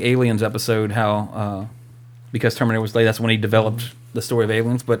that on the Aliens episode, how because Terminator was delayed, that's when he developed the story of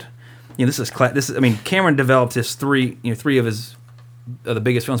Aliens. But this is Cameron developed his three of his the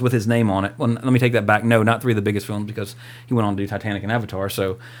biggest films with his name on it. Well, let me take that back. No, not 3 of the biggest films, because he went on to do Titanic and Avatar.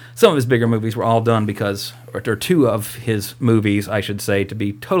 So some of his bigger movies were all done because, or 2 of his movies, I should say, to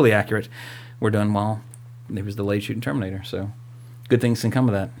be totally accurate, were done while he was delayed shooting Terminator. So good things can come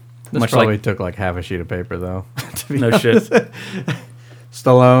of that. This probably took like half a sheet of paper, though. No shit.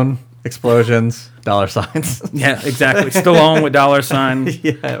 Stallone, explosions, $signs. Yeah, exactly. Stallone with $sign.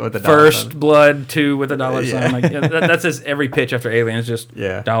 Yeah, with the First $sign. Blood 2 with a $sign. Like, that's his every pitch after Aliens. Just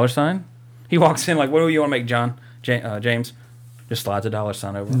 $sign. He walks in like, "What do you want to make, John? James?" Just slides a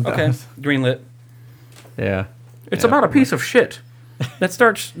 $sign over. Okay, greenlit. Yeah, it's about a piece of shit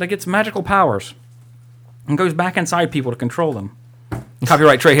that gets magical powers and goes back inside people to control them.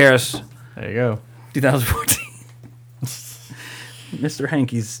 Copyright Trey Harris. There you go. 2014. Mr.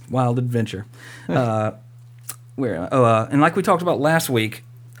 Hankey's Wild Adventure. And like we talked about last week,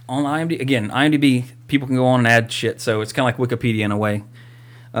 on IMDb, people can go on and add shit, so it's kind of like Wikipedia in a way.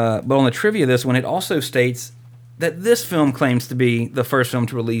 But on the trivia of this one, it also states that this film claims to be the first film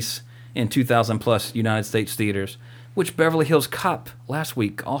to release in 2,000-plus United States theaters, which Beverly Hills Cop last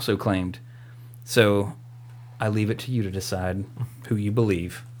week also claimed. So I leave it to you to decide who you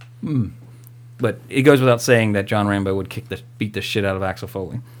believe. But it goes without saying that John Rambo would beat the shit out of Axel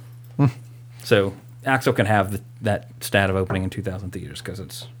Foley. So Axel can have that stat of opening in 2,000 theaters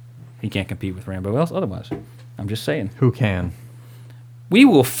because he can't compete with Rambo else otherwise. I'm just saying. Who can? We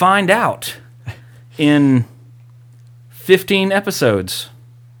will find out in 15 episodes.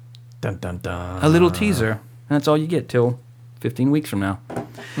 Dun dun dun. A little teaser. And that's all you get till 15 weeks from now.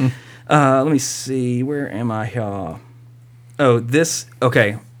 Let me see. Where am I here? Oh, this.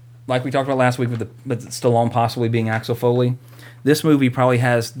 Okay. Like we talked about last week with Stallone possibly being Axel Foley, this movie probably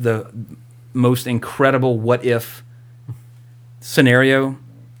has the most incredible what-if scenario,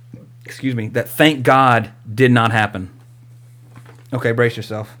 that thank God did not happen. Okay, brace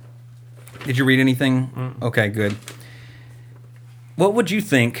yourself. Did you read anything? Okay, good. What would you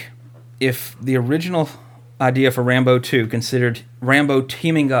think if the original idea for Rambo 2 considered Rambo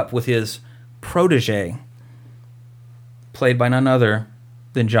teaming up with his protege, played by none other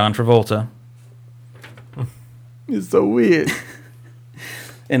than John Travolta? It's so weird.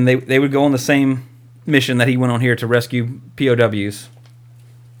 And they would go on the same mission that he went on here to rescue POWs,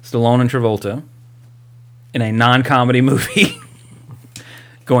 Stallone and Travolta, in a non-comedy movie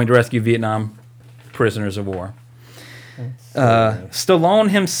going to rescue Vietnam prisoners of war. Stallone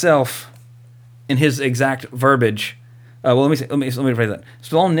himself, in his exact verbiage, let me rephrase that.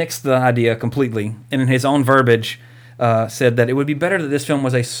 Stallone nixed the idea completely, and in his own verbiage, said that it would be better that this film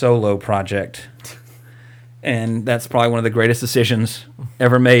was a solo project. And that's probably one of the greatest decisions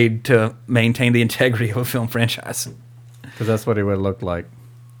ever made to maintain the integrity of a film franchise. Because that's what he would have looked like.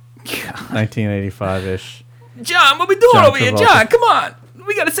 Yeah. 1985-ish. John, what we doing John over here? Travolta. John, come on.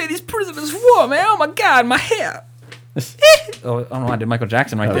 We got to say these prisoners war, man. Oh, my God, my hair. Oh, I don't know. I did Michael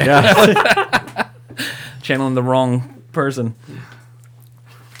Jackson right there. Yeah. Channeling the wrong person.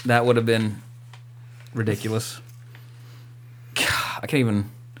 That would have been ridiculous. God, I can't even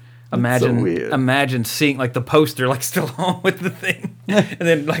imagine seeing like the poster like still on with the thing, and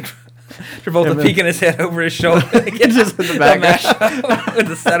then like Travolta peeking his head over his shoulder, just in the background with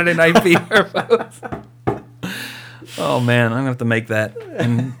the Saturday Night Fever pose. Oh man, I'm gonna have to make that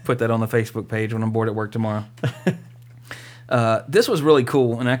and put that on the Facebook page when I'm bored at work tomorrow. This was really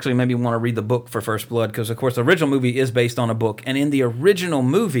cool, and actually made me want to read the book for First Blood, because of course the original movie is based on a book, and in the original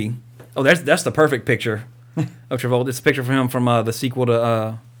movie, that's the perfect picture of Travolta. It's a picture from him from the sequel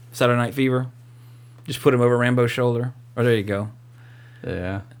to Saturday Night Fever. Just put him over Rambo's shoulder. Oh, there you go.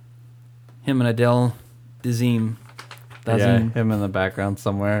 Yeah. Him and Adele Dazeem. Yeah, him in the background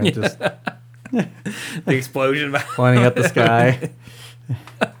somewhere, just The explosion. pointing at the sky.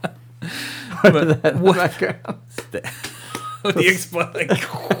 What in the background? The explosion.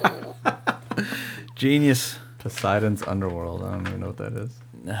 Genius. Poseidon's Underworld. I don't even know what that is.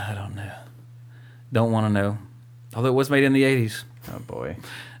 I don't know. Don't want to know. Although it was made in the 80s. Oh boy.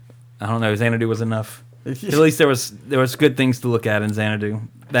 I don't know. Xanadu was enough. At least there was good things to look at in Xanadu.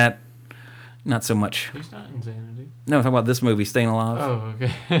 That, not so much. He's not in Xanadu. No, I'm talking about this movie, Staying Alive. Oh,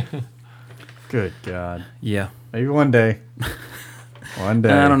 okay. Good God. Yeah. Maybe one day. One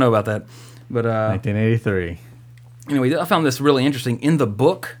day. I don't know about that. But 1983. anyway, I found this really interesting. In the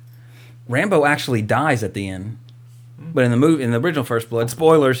book, Rambo actually dies at the end. But in the movie, in the original First Blood,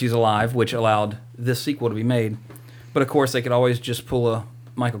 spoilers, he's alive, which allowed this sequel to be made. But of course, they could always just pull a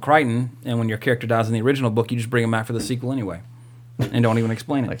Michael Crichton, and when your character dies in the original book, you just bring him back for the sequel anyway, and don't even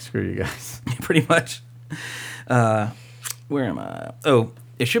explain it. Like, screw you guys. Pretty much. Where am I? Oh,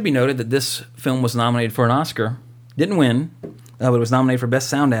 it should be noted that this film was nominated for an Oscar. Didn't win, but it was nominated for Best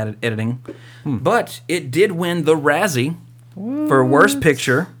Sound Editing. But it did win the Razzie for Worst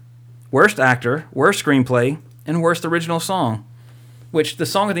Picture, Worst Actor, Worst Screenplay, and Worst Original Song. Which, the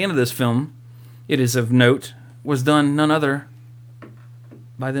song at the end of this film, it is of note, was done none other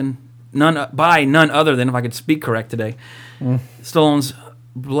by none other than, if I could speak correct today, Stallone's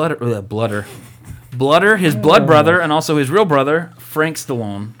Blooder, his blood brother, and also his real brother, Frank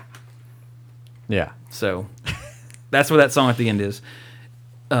Stallone. Yeah. So that's what that song at the end is.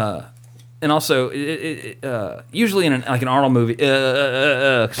 And also, usually in like an Arnold movie,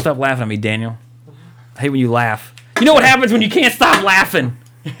 stop laughing at me, Daniel. I hate when you laugh. You know what happens when you can't stop laughing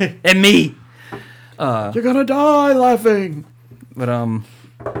at me? You're gonna die laughing. But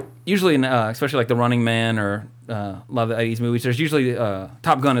usually, in especially like The Running Man or a lot of the 80s movies, there's usually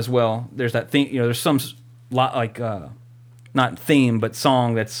Top Gun as well. There's that thing, there's some like not theme but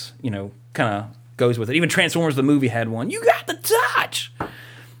song that's kind of goes with it. Even Transformers the movie had one. You got the touch.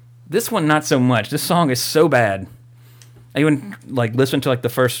 This one not so much. This song is so bad. I even like listened to like the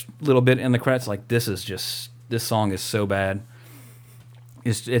first little bit in the credits. Like this song is so bad.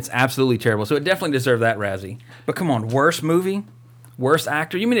 It's absolutely terrible. So it definitely deserved that Razzie. But come on, worst movie, worst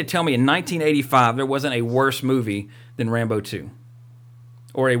actor. You mean to tell me in 1985 there wasn't a worse movie than Rambo 2,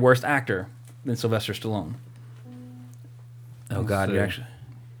 or a worse actor than Sylvester Stallone? Oh God, you actually.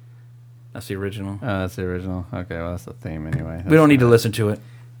 That's the original. Oh, that's the original. Okay, well, that's the theme anyway. We don't need to listen to it.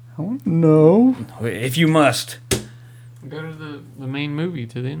 No. If you must. Go to the main movie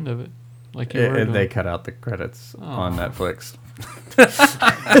to the end of it. Like you were doing. They cut out the credits on Netflix.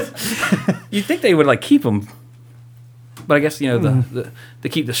 You'd think they would like keep them, but I guess they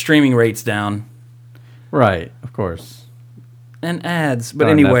keep the streaming rates down. Right, of course. And ads, but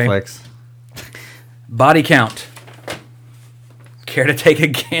On anyway. Netflix. Body count. Care to take a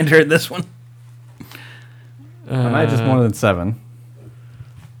gander at this one? Am I just more than 7?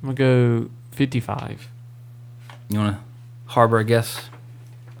 I'm gonna go 55. You want to harbor a guess?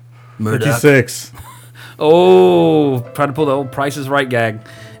 Murdoch. 56. Oh, try to pull the old Price is Right gag,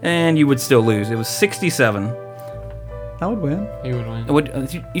 and you would still lose. It was 67. I would win. He would win.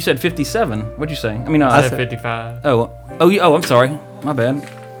 You said 57. What'd you say? I mean, I said 55. Oh, I'm sorry. My bad.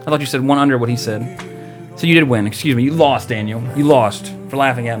 I thought you said one under what he said. So you did win. Excuse me. You lost, Daniel. You lost for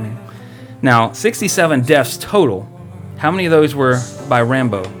laughing at me. Now, 67 deaths total. How many of those were by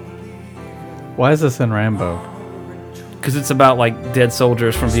Rambo? Why is this in Rambo? Because it's about like dead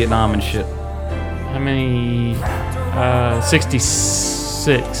soldiers from Vietnam and shit. How many?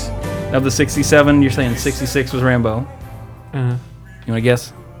 66. Of the 67, you're saying 66 was Rambo. Uh-huh. You want to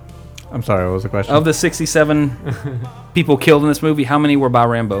guess? I'm sorry, what was the question? Of the 67 people killed in this movie, how many were by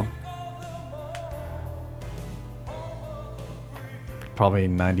Rambo? Probably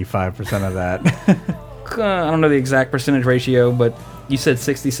 95% of that. I don't know the exact percentage ratio, but you said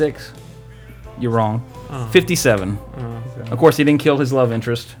 66. You're wrong. 57. Of course, he didn't kill his love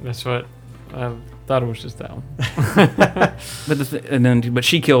interest. That's what I thought it was just that one. But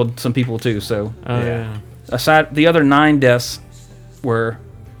she killed some people too. So Yeah. aside, the other 9 deaths were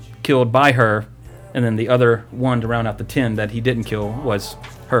killed by her, and then the other one to round out the 10 that he didn't kill was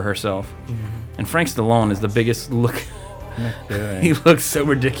her herself. And Frank Stallone is the biggest look. He looks so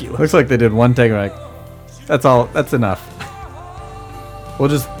ridiculous. Looks like they did one take. Like, that's all. That's enough. We'll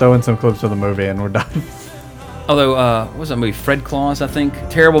just throw in some clips of the movie and we're done. Although, what was that movie? Fred Claus, I think.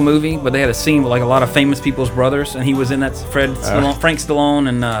 Terrible movie, but they had a scene with like a lot of famous people's brothers, and he was in that. Frank Stallone,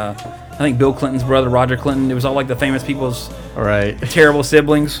 and I think Bill Clinton's brother, Roger Clinton. It was all like the famous people's All right. terrible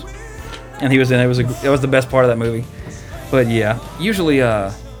siblings, and he was in it. It was the best part of that movie. But yeah, usually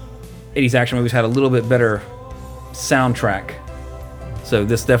 80s action movies had a little bit better soundtrack, so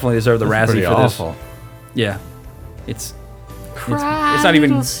this definitely deserved the That's Razzie pretty for this. awful. Yeah, it's not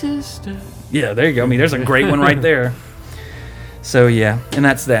even. Sister. Yeah, there you go. I mean, there's a great one right there. So yeah, and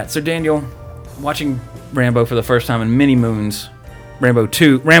that's that. So Daniel, watching Rambo for the first time in many moons,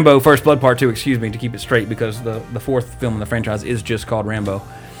 Rambo First Blood Part 2, excuse me, to keep it straight, because the 4th film in the franchise is just called Rambo.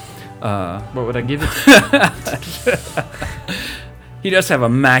 What would I give it? He does have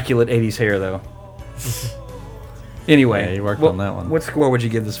immaculate 80s hair, though. Anyway, Yeah, you worked on that one. What score would you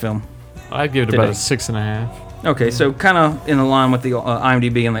give this film? I'd give it about a 6.5. Okay, so kind of in line with the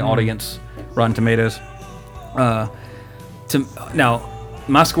IMDb and the audience Rotten Tomatoes. Now,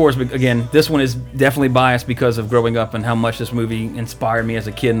 my scores, again, this one is definitely biased because of growing up and how much this movie inspired me as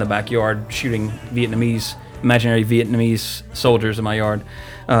a kid in the backyard shooting imaginary Vietnamese soldiers in my yard.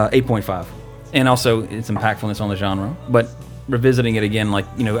 8.5. And also its impactfulness on the genre. But revisiting it again, like,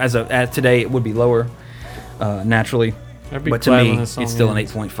 as today, it would be lower, naturally. But to me, it's still an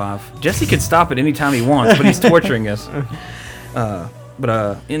 8.5. Jesse could stop at any time he wants, but he's torturing us.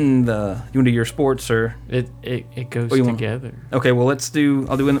 But you want to do your sports, or it goes together. Okay, well we'll do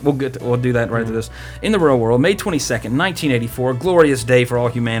that right after this. In the real world, May 22nd, 1984, glorious day for all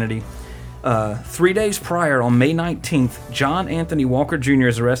humanity. 3 days prior, on May 19th, John Anthony Walker Jr.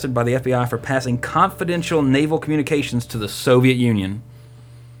 is arrested by the FBI for passing confidential naval communications to the Soviet Union.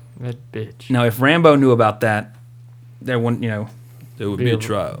 That bitch. Now, if Rambo knew about that, there would be a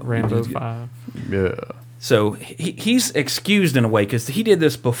trial. Rambo 5. Yeah. So he's excused in a way because he did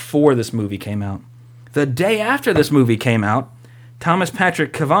this before this movie came out. The day after this movie came out, Thomas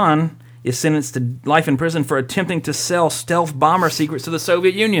Patrick Cavan is sentenced to life in prison for attempting to sell stealth bomber secrets to the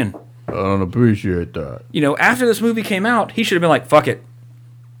Soviet Union. I don't appreciate that. After this movie came out, he should have been like, "Fuck it,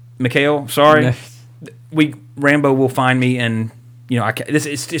 Mikhail. Sorry, Rambo will find me, and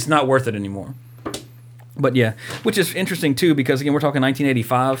it's not worth it anymore." But yeah, which is interesting too, because again, we're talking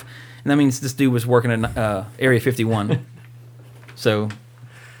 1985, and that means this dude was working at Area 51. So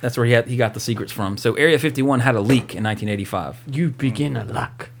that's where he got the secrets from. So Area 51 had a leak in 1985. You begin a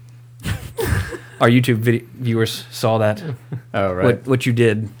luck. Our YouTube viewers saw that. Oh, right. What you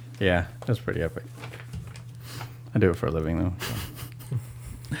did. Yeah, that's pretty epic. I do it for a living, though.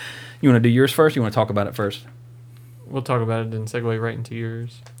 So. You want to do yours first? Or you want to talk about it first? We'll talk about it and segue right into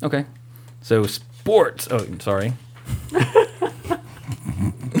yours. Okay. So sports. Oh, sorry.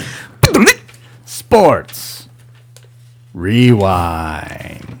 Sports.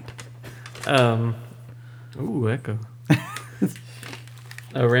 Rewind. Ooh, echo.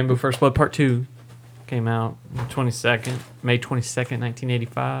 Rambo First Blood Part 2 came out on May 22nd,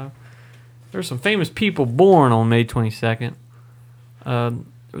 1985. There were some famous people born on May 22nd. There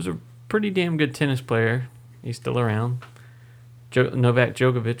was a pretty damn good tennis player. He's still around. Novak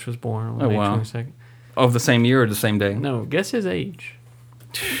Djokovic was born on May 22nd. Of the same year or the same day? No, guess his age.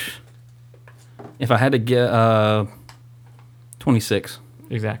 If I had to get 26.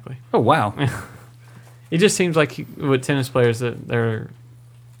 Exactly. Oh, wow. It just seems like with tennis players that their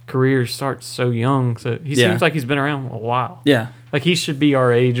careers start so young. So he seems like he's been around a while. Yeah. Like he should be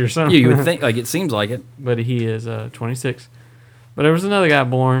our age or something. Yeah, you would think, like it seems like it. But he is 26. But there was another guy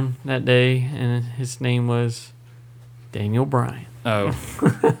born that day, and his name was Daniel Bryan. Oh.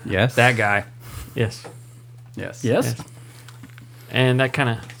 Yes. That guy. Yes. Yes. Yes? And that kind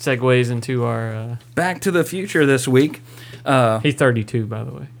of segues into our... Back to the Future this week. He's 32, by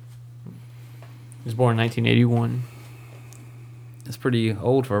the way. He was born in 1981. It's pretty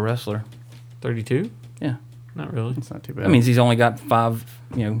old for a wrestler. 32? Yeah. Not really. It's not too bad. That means he's only got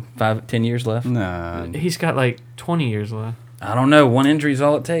 10 years left. Nah. He's got like 20 years left. I don't know. One injury is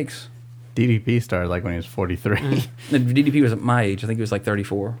all it takes. DDP started like when he was 43. The DDP was at my age. I think he was like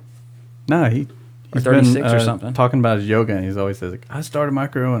 34. No, he's 36 been, or something. Talking about his yoga, and he's always says, like, I started my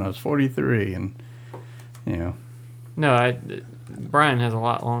career when I was 43, and You know. No, Brian has a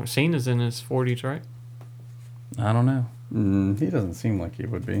lot longer. Cena's in his 40s, right? I don't know. He doesn't seem like he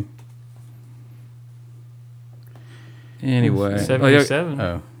would be. Anyway. 77.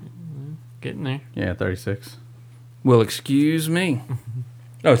 Oh, Getting there. yeah, 36. Well, excuse me.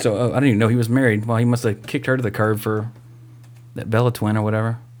 I didn't even know he was married. Well, he must have kicked her to the curb for that Bella twin or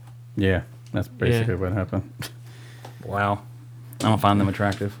whatever. Yeah, that's basically what happened. Wow. I don't find them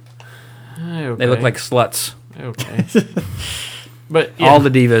attractive. Okay. They look like sluts. Okay. But yeah. All the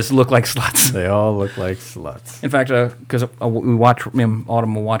divas look like sluts. They all look like sluts. In fact, because we watch, me and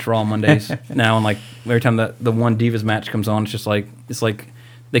Autumn will watch Raw on Mondays now, and like every time the one divas match comes on, it's like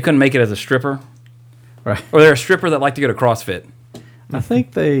they couldn't make it as a stripper, Right. or they're a stripper that like to go to CrossFit. I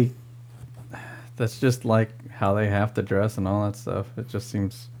think that's just like how they have to dress and all that stuff. It just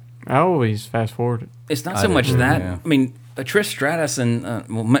seems. I always fast forward it. It's not I so much didn't, that. yeah. I mean, Trish Stratus and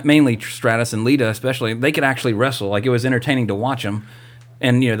mainly Stratus and Lita, especially, they could actually wrestle. Like, it was entertaining to watch them,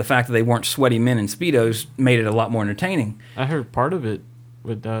 and the fact that they weren't sweaty men in speedos made it a lot more entertaining. I heard part of it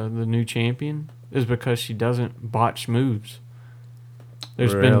with the new champion is because she doesn't botch moves.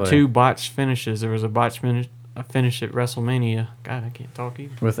 There's been Really? 2 botched finishes. There was a botched finish at WrestleMania. God, I can't talk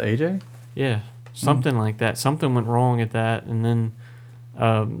either. With AJ? Yeah, something like that. Something went wrong at that, and then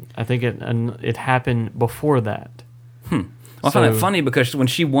I think it happened before that. I find that funny because when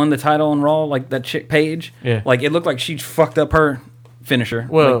she won the title on Raw, like that chick Paige, Yeah. like it looked like she fucked up her finisher.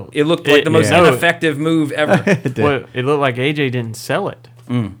 Well, Like, it looked like the most yeah. ineffective move ever. Well, it looked like AJ didn't sell it.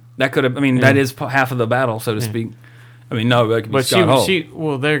 That could have. I mean, that is half of the battle, so to speak. I mean, no, that could be But Scott Hall.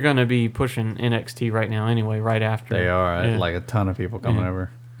 well, they're going to be pushing NXT right now anyway, right after. They are. Yeah. Like a ton of people coming Yeah. over.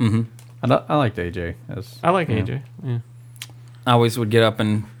 Mm-hmm. I liked AJ. I like AJ. Yeah. I always would get up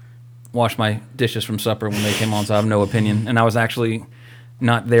and wash my dishes from supper when they came on, so I have no opinion. And I was actually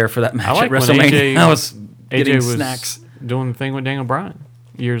not there for that match I like at when WrestleMania. I was getting AJ was snacks. doing the thing with Daniel Bryan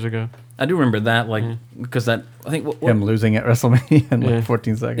years ago. I do remember that, like, because that, I think, Him losing at WrestleMania in Yeah. like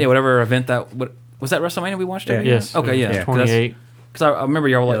 14 seconds. yeah, whatever event was that WrestleMania we watched it? Yeah. Yes. Okay, yeah. Yeah. 28. Because I remember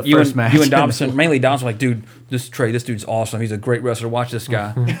y'all were like, the you first and match. Dobson, mainly Dobson, were like, dude, this dude's awesome. He's a great wrestler. Watch this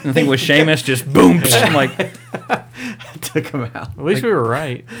guy. And the thing with Sheamus, just boom. I'm like, Took him out. At least we were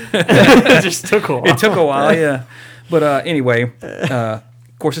right. It just took a while. it took a while, yeah. But anyway, of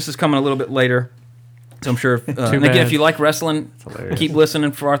course, this is coming a little bit later. So I'm sure. And again, bad. if you like wrestling, hilarious. keep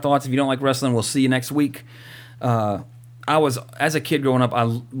listening for our thoughts. If you don't like wrestling, we'll see you next week. I was, as a kid growing up,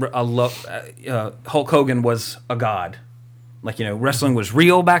 I loved Hulk Hogan was a god. Like, wrestling was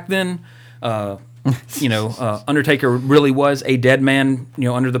real back then. Undertaker really was a dead man,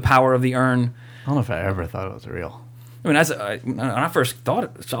 under the power of the urn. I don't know if I ever thought it was real. I mean, when I first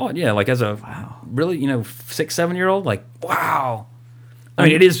saw it, yeah, like as a really, 6-7-year-old, like, wow. I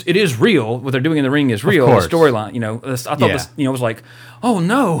mean, it is real. What they're doing in the ring is real. The course. storyline, I thought it was like, oh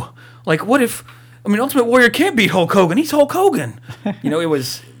no, like what if? I mean, Ultimate Warrior can't beat Hulk Hogan. He's Hulk Hogan. It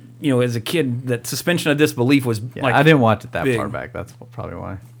was, as a kid, that suspension of disbelief was like. I didn't watch it that big. far back. That's probably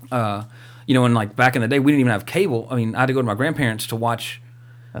why. And like back in the day, we didn't even have cable. I mean, I had to go to my grandparents to watch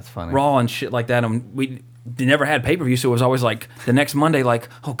That's funny. Raw and shit like that, and they never had pay-per-view, so it was always like the next Monday, like,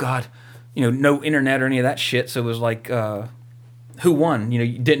 oh god, no internet or any of that shit, so it was like who won?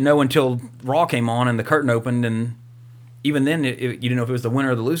 You didn't know until Raw came on and the curtain opened, and even then you didn't know if it was the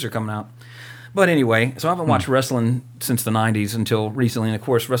winner or the loser coming out. But anyway, so I haven't watched wrestling since the 90s until recently, and of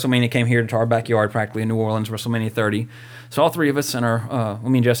course WrestleMania came here to our backyard practically in New Orleans, WrestleMania 30. So all three of us and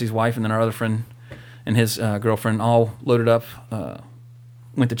me and Jesse's wife and then our other friend and his girlfriend all loaded up,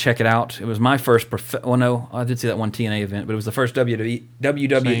 went to check it out. It was my first, I did see that one TNA event, but it was the first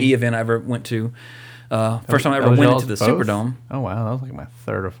WWE event I ever went to. First time I ever went into the Superdome. Oh wow, that was like my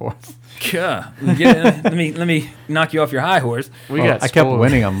third or fourth. Yeah, let me knock you off your high horse. I kept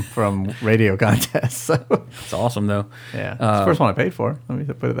winning them from radio contests. So It's awesome though. yeah, it's the first one I paid for. Let me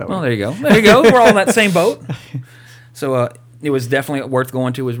put it that way. Well, there you go. There you go. We're all in that same boat. So it was definitely worth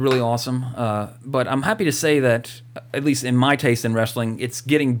going to. It was really awesome. But I'm happy to say that, at least in my taste in wrestling, it's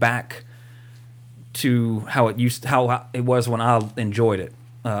getting back to how it was when I enjoyed it.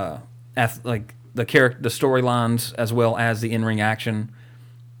 Like the storylines as well as the in-ring action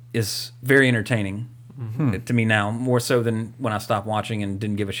is very entertaining to me now, more so than when I stopped watching and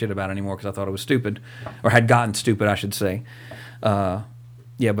didn't give a shit about it anymore because I thought it was stupid, or had gotten stupid, I should say. We all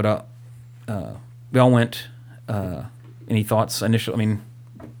went. Any thoughts initial? I mean,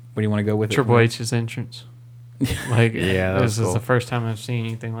 where do you want to go with Triple it? H's entrance. Like, Yeah, that was this is cool. the first time I've seen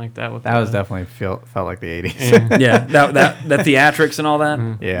anything like that. With That was definitely felt like the 80s. Yeah. Yeah, that theatrics and all that.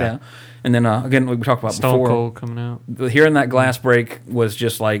 Yeah. And then again, we talked about Stone before. Cold coming out. Hearing that glass break was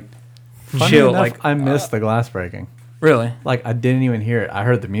just like Funny chill. enough, Like I missed the glass breaking. really. Like I didn't even hear it. I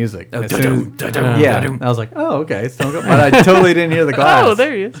heard the music. Oh, As soon as- da-dum, yeah, da-dum. I was like, oh, okay, it's Stone Cold. But I totally didn't hear the glass. Oh,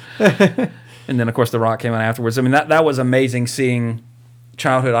 there he is. And then of course The Rock came out afterwards. I mean that was amazing seeing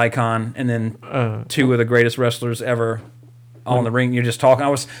childhood icon and then two of the greatest wrestlers ever on the ring. You're just talking.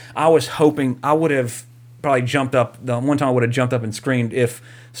 I was hoping I would have probably jumped up. The one time I would have jumped up and screamed if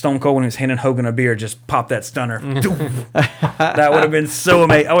Stone Cold, when he was handing Hogan a beer, just popped that stunner. That would have been so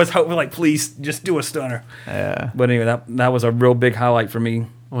amazing. I was hoping, like, please just do a stunner. Yeah. But anyway, that was a real big highlight for me.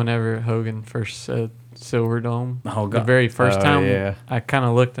 Whenever Hogan first said Silver Dome, Oh, the God. very first Oh, time, yeah. I kind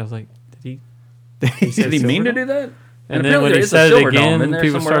of looked. I was like, did he? Did he mean to do that? And then when he said it again,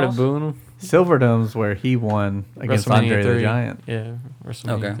 people started booing him. Silverdome's where he won against Andre the Giant. Yeah,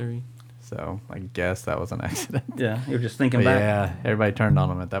 WrestleMania Okay. 3. So I guess that was an accident. Yeah, you were just thinking But back. yeah, everybody turned on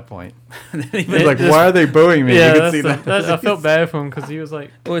him at that point. It He's like, why are they booing me? Yeah, You could that's see the, that. I felt bad for him because he was like,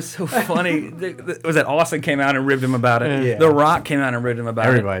 was so funny. Was that Austin came out and ribbed him about it? Yeah. The Rock came out and ribbed him about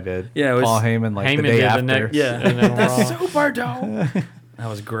Everybody did. Yeah, it was- Paul Heyman like Heyman the day did after. the next. Yeah. And then That's Raw. Super Dome. That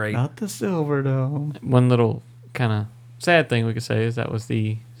was great. Not the Silverdome. One little kind of sad thing we could say is that was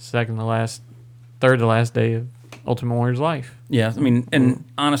the third to last day of Ultimate Warrior's life. Yeah, I mean, and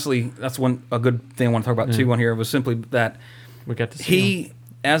honestly, that's a good thing I want to talk about too on here was simply that We got to see him. he,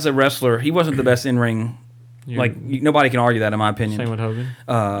 as a wrestler, he wasn't the best in ring. Like nobody can argue that, in my opinion. Same with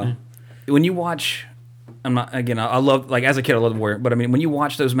Hogan. When you watch, I'm not again. I love, like, as a kid I loved Warrior, but I mean when you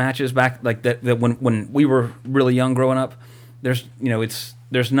watch those matches back like that when we were really young growing up, there's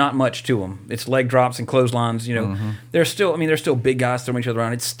not much to them. It's leg drops and clotheslines. There's still big guys throwing each other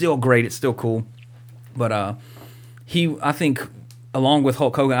around. It's still great. It's still cool. But I think along with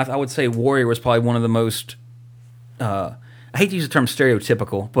Hulk Hogan, I would say Warrior was probably one of the most. I hate to use the term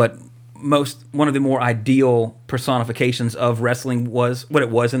stereotypical, but one of the more ideal personifications of wrestling was what it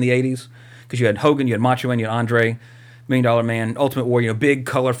was in the 80s. Because you had Hogan, you had Macho Man, you had Andre, $1 Million Man, Ultimate Warrior, big,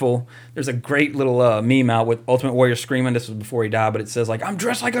 colorful. There's a great little meme out with Ultimate Warrior screaming. This was before he died, but it says, like, I'm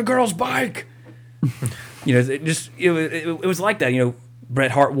dressed like a girl's bike. It was like that.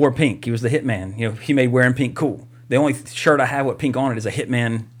 Bret Hart wore pink. He was the Hitman. He made wearing pink cool. The only shirt I have with pink on it is a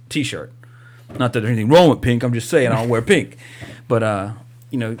Hitman T-shirt. Not that there's anything wrong with pink. I'm just saying I don't wear pink. But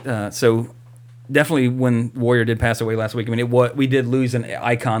so definitely when Warrior did pass away last week, I mean, we did lose an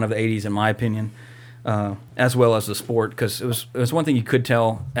icon of the '80s, in my opinion, as well as the sport, because it was one thing you could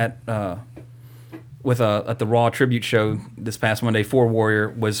tell at the Raw tribute show this past Monday for Warrior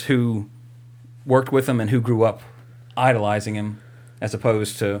was who worked with him and who grew up idolizing him, as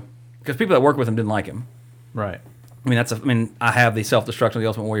opposed to because people that worked with him didn't like him. Right. I mean, I have the Self-Destruction of the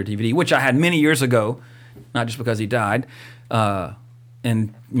Ultimate Warrior DVD, which I had many years ago, not just because he died.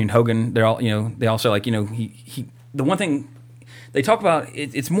 And Hogan, they all say, like, he the one thing they talk about,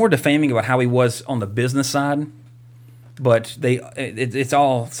 it's more defaming about how he was on the business side, but it's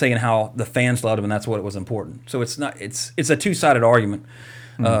all saying how the fans loved him and that's what was important. So it's a two-sided argument.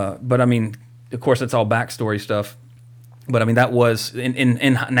 But I mean, of course, that's all backstory stuff. But I mean, that was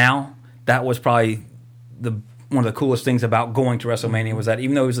now that was probably one of the coolest things about going to WrestleMania was that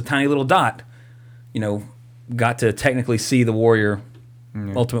even though it was a tiny little dot, got to technically see the Warrior,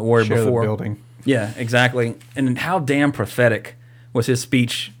 Ultimate Warrior Share before. the building. Yeah, exactly. And how damn prophetic was his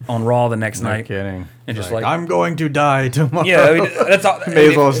speech on Raw the next No night? kidding. And just like, like, I'm going to die tomorrow. yeah, I mean, that's all. May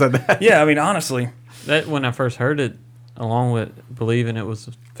as well have said that. Yeah, I mean, honestly, That when I first heard it, along with believing it was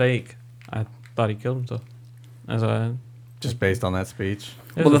fake, I thought he killed himself. That's why Just based on that speech.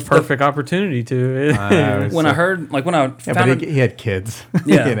 it Well, was a perfect opportunity to. when I heard, like, when I Yeah, found but he had kids.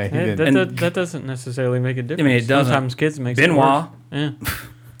 Yeah. He Yeah, didn't. that doesn't necessarily make a difference. mean, it doesn't. Sometimes kids make Benoit. Yeah.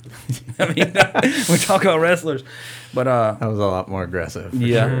 I mean, we talk about wrestlers, but That was a lot more aggressive. for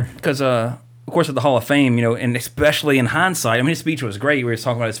yeah, sure. because of course at the Hall of Fame, and especially in hindsight, I mean, his speech was great. We were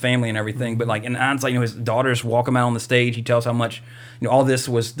talking about his family and everything, but like in hindsight, his daughters walk him out on the stage. He tells how much, all this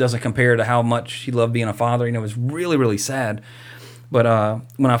doesn't compare to how much he loved being a father. It was really, really sad. But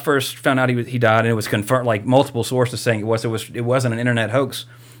when I first found out he died, and it was confirmed, like multiple sources saying it wasn't an internet hoax.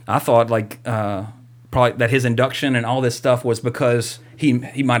 I thought probably that his induction and all this stuff was because he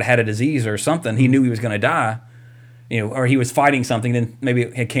might have had a disease or something. He knew he was going to die, or he was fighting something. Then maybe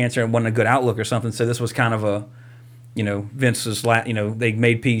had cancer and wasn't a good outlook or something. So this was kind of a, Vince's they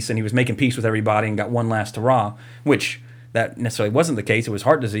made peace and he was making peace with everybody and got one last hurrah, which that necessarily wasn't the case. It was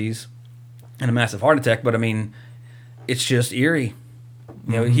heart disease and a massive heart attack. But I mean, it's just eerie.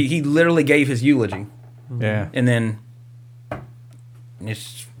 He literally gave his eulogy. Yeah. And then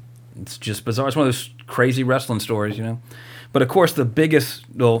it's just bizarre. It's one of those crazy wrestling stories, But of course, the biggest,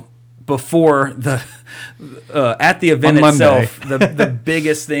 before the at the event On Monday. itself, the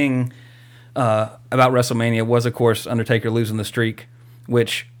biggest thing about WrestleMania was, of course, Undertaker losing the streak,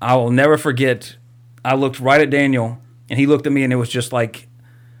 which I will never forget. I looked right at Daniel, and he looked at me, and it was just like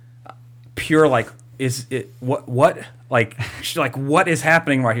pure, like, is it what like what is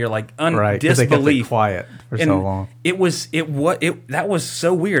happening right here? Like Right, 'cause they kept it disbelief. quiet for And so long. that was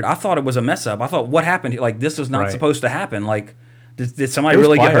so weird. I thought it was a mess up. I thought, what happened? Like, this was not Right. supposed to happen. Like, did somebody It was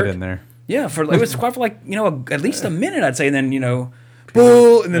really get quiet hurt in there. Yeah, it was quiet for like at least a minute, I'd say. And then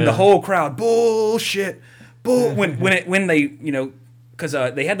bull, and then the whole crowd bullshit, bull. When they because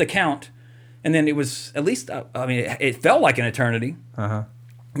they had the count, and then it was at least it felt like an eternity.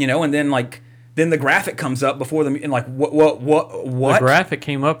 And then the graphic comes up before them, and like what? The graphic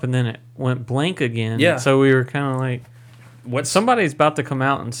came up and then it went blank again. Yeah. So we were kind of like, What? somebody's about to come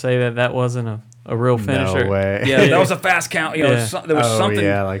out and say that wasn't a real finisher. No way. Yeah, that was a fast count. Yeah. There was something.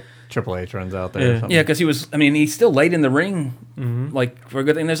 Yeah, like Triple H runs out there. Yeah. Or something. Yeah, because he was. I mean, he's still late in the ring, like for a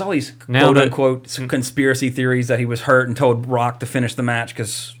good thing. There's all these Now quote that- unquote conspiracy theories that he was hurt and told Rock to finish the match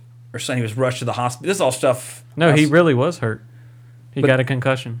or saying he was rushed to the hospital. This is all stuff. No, he really was hurt. He got a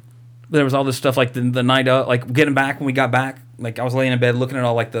concussion. There was all this stuff like the night up, like getting back when we got back. Like I was laying in bed looking at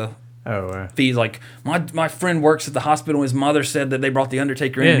all like the Oh, feeds. Like my friend works at the hospital. His mother said that they brought the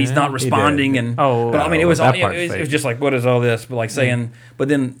Undertaker in Yeah, and he's not he responding. did. And Oh, but I mean, it was that all. part's It was fake. just like, what is all this? But like saying, but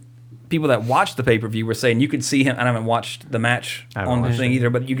then people that watched the pay per view were saying you could see him. I haven't watched the match I haven't on the watched thing either,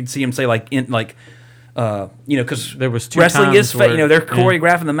 but you could see him say because There was two wrestling times is fake. where- They're yeah.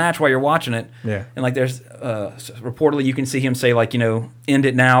 choreographing the match while you're watching it. Yeah. And like there's reportedly you can see him say end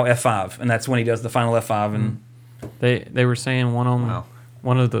it now F5, and that's when he does the final F5 and. They were saying one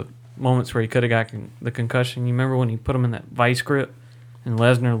of the moments where he could have got the concussion. You remember when he put him in that vice grip and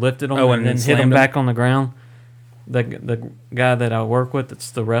Lesnar lifted him Oh, and and then hit slammed him him? back on the ground? The guy that I work with, that's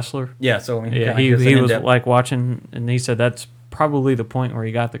the wrestler. Yeah, so I mean, Yeah, kinda he gives an was in-depth- like watching, and he said that's probably the point where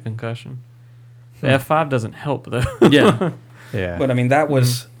he got the concussion. The F5 doesn't help though. yeah. yeah. But I mean, that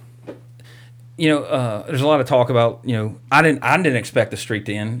was, there's a lot of talk about, I didn't expect the streak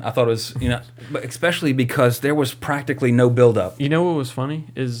to end. I thought it was, but especially because there was practically no build-up. You know what was funny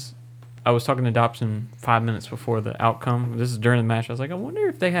is I was talking to Dobson 5 minutes before the outcome. This is during the match. I was like, I wonder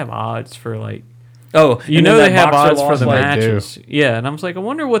if they have odds for like. Oh, You and know then they that have boxer odds for lost, the like, matches. Yeah, and I was like, I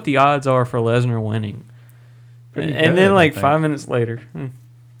wonder what the odds are for Lesnar winning. Pretty And good, then I like think. 5 minutes later.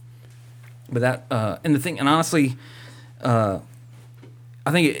 But that, and the thing, and honestly, I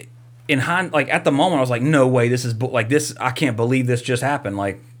think in like at the moment, I was like, no way, this is like this. I can't believe this just happened.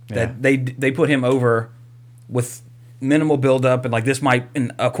 Like that they put him over with minimal build up, and like this might,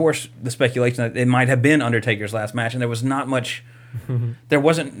 and of course the speculation that it might have been Undertaker's last match, and there was not much. There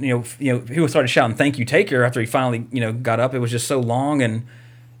wasn't, people started shouting "Thank you, Taker" after he finally, got up. It was just so long, and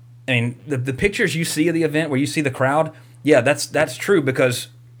I mean the pictures you see of the event where you see the crowd, yeah, that's true because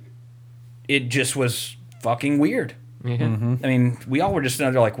it just was fucking weird. Yeah. I mean, we all were just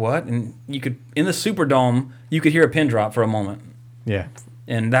there like, what? And you could, in the Superdome, you could hear a pin drop for a moment. yeah.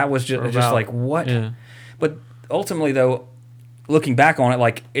 And that was just about- like, what? Yeah. But ultimately, though, looking back on it,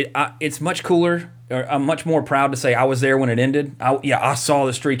 like, it's much cooler, or I'm much more proud to say I was there when it ended. I saw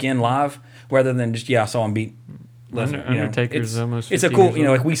the streak end live, rather than just, I saw him beat Lesnar. Undertaker's almost It's a 50 cool,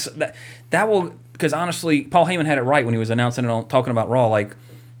 years old. like, that will, because honestly, Paul Heyman had it right when he was announcing it, talking about Raw, like,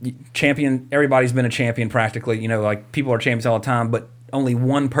 champion, everybody's been a champion practically, like people are champions all the time, but only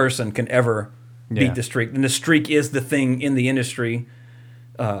one person can ever beat the streak, and the streak is the thing in the industry,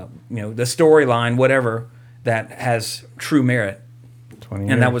 the storyline, whatever, that has true merit. 20 And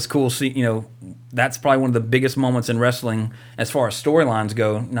years. that was cool. See, that's probably one of the biggest moments in wrestling as far as storylines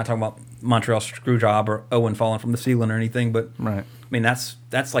go. Not talking about Montreal Screwjob or Owen falling from the ceiling or anything, but Right. I mean that's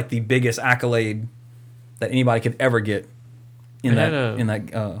like the biggest accolade that anybody could ever get in They that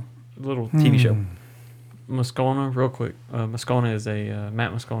had little TV show. Moscona, real quick. Moscona is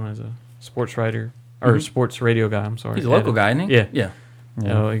Matt Moscona is a sports writer or sports radio guy. I'm sorry. He's a local guy, isn't he? Yeah. Yeah.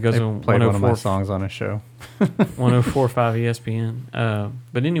 He goes They on played one of my 104 songs on his show. 104.5 ESPN.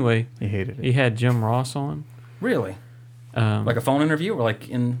 But anyway, He hated it. he had Jim Ross on. Really? Um, Like a phone interview or like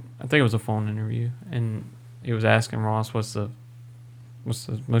in? I think it was a phone interview, and he was asking Ross, "What's the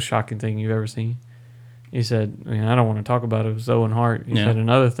most shocking thing you've ever seen?" He said, I don't want to talk about it. It was Owen Hart. He Yeah. said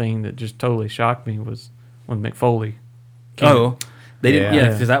another thing that just totally shocked me was when McFoley came Oh, they didn't. Yeah.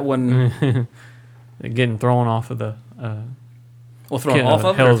 Yeah, because that wasn't. getting thrown off of the Well, thrown Yeah, off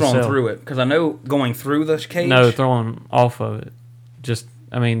of it Hell or in a thrown Cell. through it? Because I know going through the cage. no throwing off of it. Just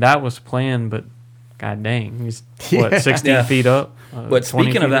that was planned, but god dang, he's what 16 Yeah. feet up. But 20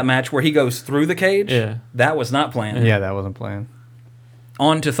 speaking feet of that up? match where he goes through the cage, Yeah. that was not planned. Yeah, that wasn't planned.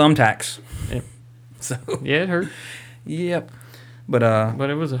 On to thumbtacks. Yep. So, Yeah, it hurt. yep. But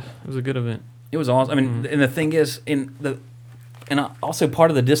it was a good event. it was awesome. I mean, and the thing is, also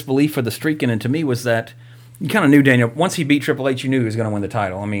part of the disbelief for the streak in it to me was that you kind of knew Daniel. Once he beat Triple H, you knew he was going to win the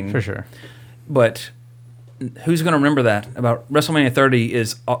title. I mean, For sure. But who's going to remember that about WrestleMania 30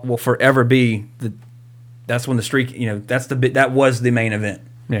 will forever be that's when the streak. That was the main event.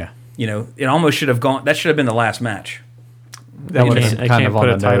 Yeah. It almost should have gone. That should have been the last match. That would have They been kind can't of put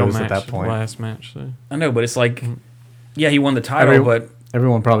on a the title nose match at that as the point. last match. So. I know, but it's like, yeah, he won the title, but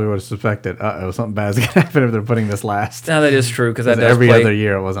Everyone probably would have suspected, something bad's going to happen if they're putting this last. no, that is true because that does every play, other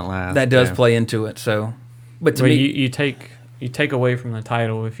year it wasn't last. that does Yeah. play into it. So, but to But me, you take away from the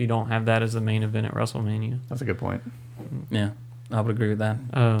title if you don't have that as the main event at WrestleMania. That's a good point. yeah, I would agree with that.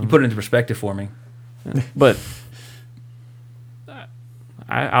 Um, You put it into perspective for me. But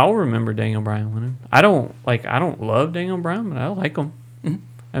I'll remember Daniel Bryan winning. I don't love Daniel Bryan, but I like him.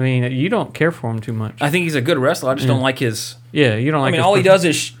 I mean, you don't care for him too much. I think he's a good wrestler. I just don't like his. Yeah, you don't like. I mean, his all he does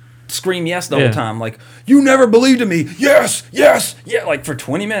is scream yes the whole time. Like, you never believed in me. Yes, yes, yeah. Like for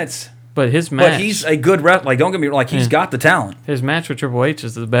 20 minutes. But his match. But he's a good wrestler. Like, don't get me wrong. Like, he's got the talent. His match with Triple H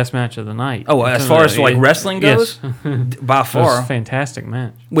is the best match of the night. Oh, as far as like wrestling goes, yes. by It was far. a fantastic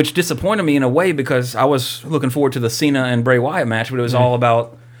match. Which disappointed me in a way because I was looking forward to the Cena and Bray Wyatt match, but it was all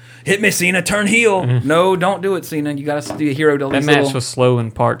about hit me, Cena, turn heel. No, don't do it, Cena. You got to do a hero to That these match little... was slow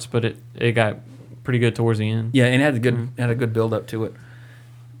in parts, but it got pretty good towards the end. Yeah, and it had a good build up to it.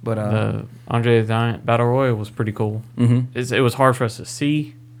 But The Andre the Giant Battle Royal was pretty cool. It was hard for us to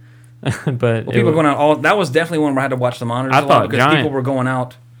see, but people were going out. That was definitely one where I had to watch the monitors. I a lot thought because Giant- people were going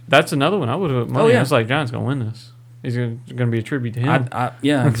out. That's another one I would have. Oh, yeah. I was like, Giant's gonna win this. He's gonna be a tribute to him.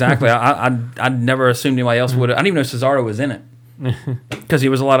 Yeah, exactly. I never assumed anybody else would. I didn't even know Cesaro was in it because he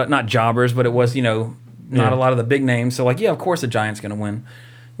was a lot of not jobbers, but it was not a lot of the big names. So like, yeah, of course the Giant's going to win,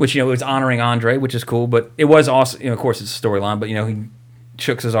 which it was honoring Andre, which is cool. But it was also of course it's a storyline. But he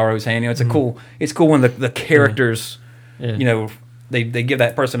shook Cesaro's hand. It's it's cool when the characters they give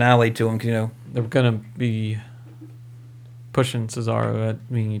that personality to them. They're gonna be pushing Cesaro.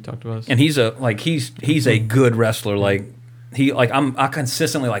 You talked about us. And he's a good wrestler. Like I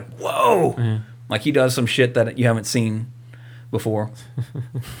consistently like whoa, like he does some shit that you haven't seen before.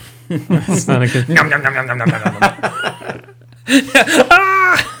 It's not a good. Nom, nom, nom, nom, nom, nom, nom, nom.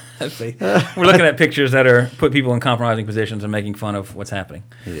 Let's see. We're looking at pictures that put people in compromising positions and making fun of what's happening.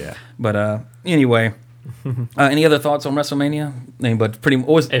 Yeah. But anyway, any other thoughts on WrestleMania? But pretty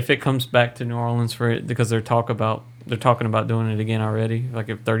always. If it comes back to New Orleans for it, because they're talking about doing it again already, like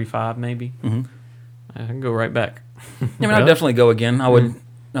if 35 maybe, I can go right back. I mean, I'd definitely go again. I would.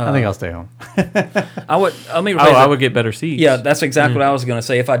 I think I'll stay home. I would. Let me. I would get better seats. Yeah, that's exactly what I was going to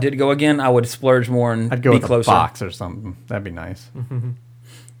say. If I did go again, I would splurge more and I'd go be with closer. a box or something. That'd be nice.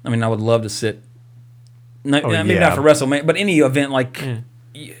 I mean, I would love to sit. Maybe yeah. not for WrestleMania, but any event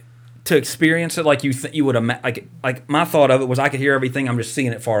to experience it like you would like my thought of it was I could hear everything. I'm just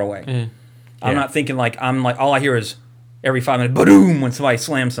seeing it far away. I'm not thinking I'm like all I hear is every 5 minutes, boom, when somebody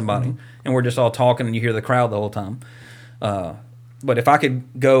slams somebody, and we're just all talking and you hear the crowd the whole time. But if I could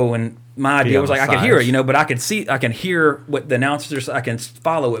go and my idea was like I could hear it, but I can hear what the announcers, I can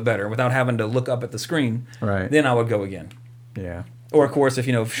follow it better without having to look up at the screen. Right. Then I would go again. Yeah. Or of course,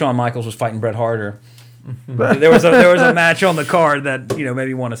 if Shawn Michaels was fighting Bret Hart, or there was a match on the card that made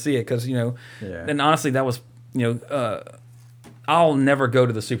me want to see it because And honestly, that was I'll never go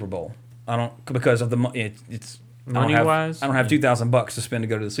to the Super Bowl. I don't because of the it's Money wise. I don't have $2,000 to spend to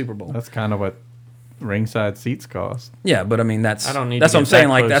go to the Super Bowl. That's kind of what ringside seats cost. Yeah, but I mean that's I don't need that's to what I'm get saying.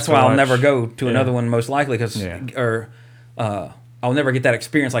 that Like close that's to why I'll watch. never go to Yeah. another one most likely because I'll never get that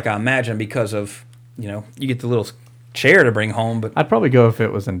experience like I imagine because of you get the little chair to bring home. But I'd probably go if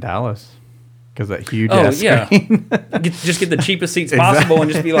it was in Dallas because that huge oh ass yeah, screen. just get the cheapest seats possible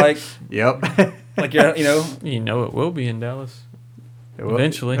and just be like Yep. like you it will be in Dallas. It will-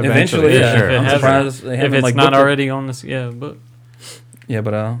 Eventually, Eventually, yeah. sure. If, it I'm hasn't- surprised they if haven't, it's like, not booked it. already on this, but Yeah,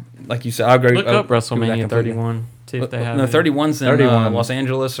 but like you said, I'll agree. look up WrestleMania 31. See if they have No, it. 31's in 31. Los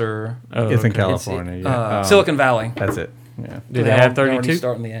Angeles or Oh, It's in okay. California. Yeah. Silicon Valley. That's it. Yeah. Do they have They're already 32?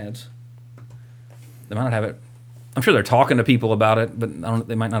 starting the ads. They might not have it. I'm sure they're talking to people about it, but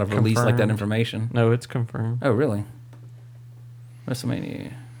they might not have released like that Confirmed. information. No, it's confirmed. Oh, really?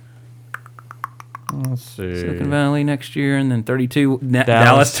 WrestleMania, Let's see. Silicon Valley next year, and then 32 Dallas.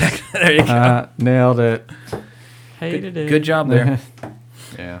 Dallas. Texas. There you go. Nailed it. Hated it. Good job there.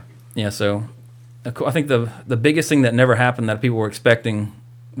 Yeah. Yeah, so I think the biggest thing that never happened that people were expecting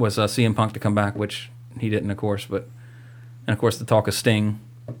was CM Punk to come back, which he didn't, of course. And of course the talk of Sting,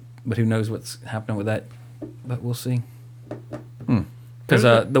 but who knows what's happening with that? But we'll see. Because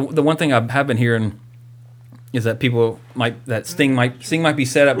the one thing I have been hearing is that Sting might be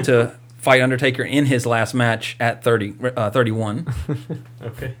set up to fight Undertaker in his last match at 31.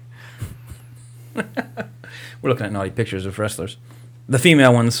 Okay. We're looking at naughty pictures of wrestlers. The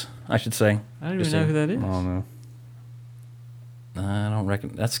female ones, I should say. I don't even know who that is. Oh no. I don't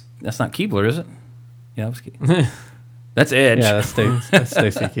reckon that's not Keebler, is it? Yeah, that was Keebler. That's Edge. Yeah, that's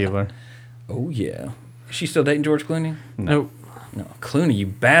Stacy Keebler. Oh yeah. Is she still dating George Clooney? Nope. No, Clooney, you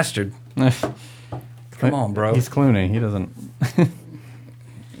bastard. Come on, bro. He's Clooney. He doesn't.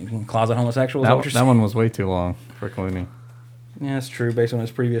 Closet homosexual. Is that what you're That one was way too long for Clooney. Yeah, that's true, based on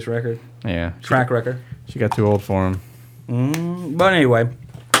his previous record. Yeah. Track record. She got too old for him. But anyway,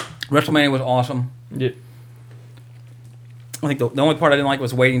 WrestleMania was awesome. Yeah. I think the only part I didn't like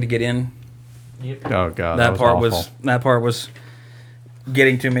was waiting to get in. Oh god, That part awful. was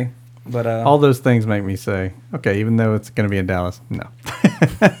getting to me. But all those things make me say, okay, even though it's going to be in Dallas, no.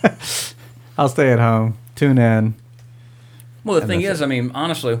 I'll stay at home, tune in. well, the thing is, I mean,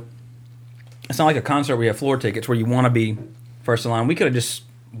 honestly, it's not like a concert where you have floor tickets where you want to be first in line. We could have just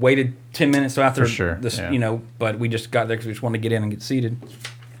waited 10 minutes after For sure, this, yeah. but we just got there because we just wanted to get in and get seated.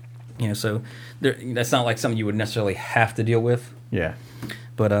 So that's not like something you would necessarily have to deal with. Yeah.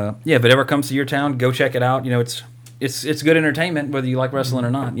 But yeah, if it ever comes to your town, go check it out. It's good entertainment whether you like wrestling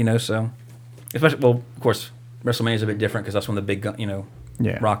or not. So especially, well, of course, WrestleMania is a bit different because that's when the big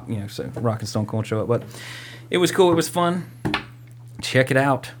Yeah. Rock Rock and Stone Cold show up. But it was cool. It was fun. Check it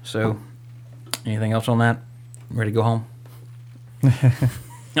out. So anything else on that? Ready to go home?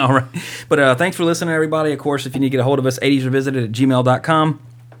 All right. But thanks for listening, everybody. Of course, if you need to get a hold of us, 80srevisited@gmail.com,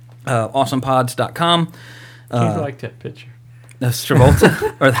 awesomepods.com. I like that picture. That's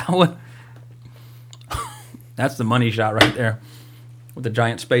Travolta? Or that one? That's the money shot right there. With the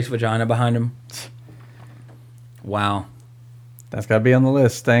giant space vagina behind him. Wow. That's got to be on the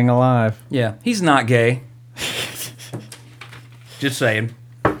list, staying alive. Yeah. He's not gay. Just saying.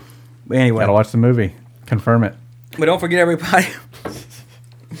 But anyway. Gotta watch the movie. Confirm it. But don't forget, everybody.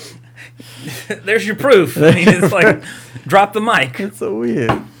 There's your proof. I mean, it's like, drop the mic. It's so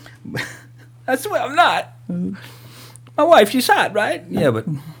weird. That's what I'm not. My wife, she's hot, right? Yeah, but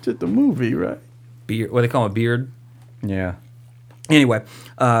Just a movie, right? beard. What do they call it? Beard. Yeah. Anyway,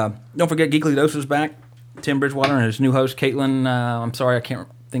 don't forget Geekly Doses back. Tim Bridgewater and his new host, Caitlin. I'm sorry, I can't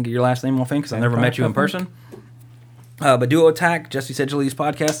think of your last name offhand because I've never met you in person. But Duo Attack, Jesse Sedgley's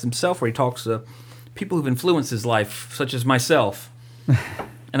podcast himself, where he talks to people who've influenced his life, such as myself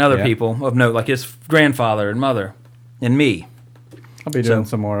and other Yeah. people of note, like his grandfather and mother and me. I'll be doing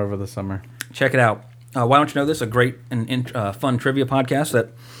some more over the summer. Check it out. Why Don't You Know This? A great and fun trivia podcast that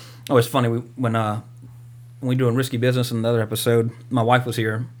it's funny. When we doing Risky Business in another episode, my wife was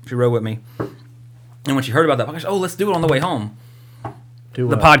here. She rode with me. And when she heard about that podcast, let's do it on the way home. Do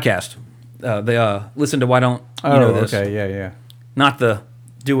The podcast. They listen to Why Don't You Know This? Okay, yeah. Not the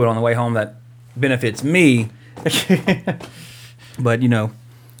do it on the way home that benefits me. But,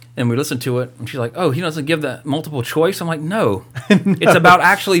 and we listened to it, and she's like, he doesn't give the multiple choice? I'm like, no. It's about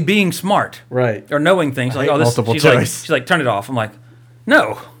actually being smart. Right. Or knowing things. I hate multiple choice. She's like, turn it off. I'm like,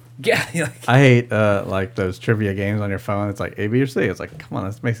 no. Yeah. I hate like those trivia games on your phone. It's like A, B, or C. It's like, come on,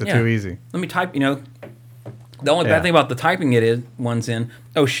 this makes it too easy. Let me type, The only bad thing about the typing it is, one's in,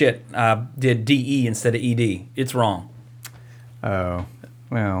 did DE instead of ED. It's wrong. Oh,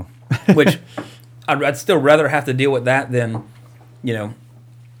 well. Which I'd still rather have to deal with that than,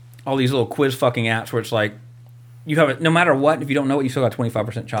 all these little quiz fucking apps where it's like, you have it, no matter what, if you don't know it, you still got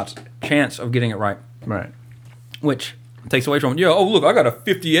 25% chance of getting it right. Right. Which takes away from, look, I got a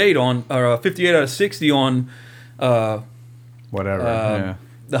 58 or a 58 out of 60 on Whatever, yeah.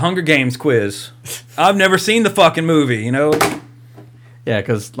 the Hunger Games quiz. I've never seen the fucking movie, Yeah,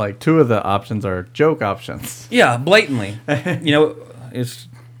 because like two of the options are joke options. Yeah, blatantly. It's...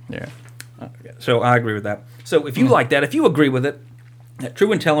 Yeah. So I agree with that. So if you like that, if you agree with it, that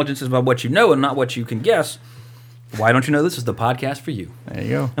true intelligence is about what you know and not what you can guess, Why Don't You Know This is the podcast for you. There you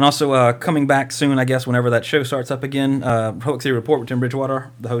go. And also coming back soon, I guess, whenever that show starts up again, Public City Report with Tim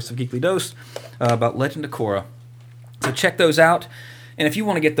Bridgewater, the host of Geekly Dose, about Legend of Korra. So check those out. And if you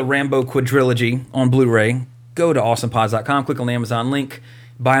want to get the Rambo quadrilogy on Blu-ray, go to awesomepods.com, click on the Amazon link,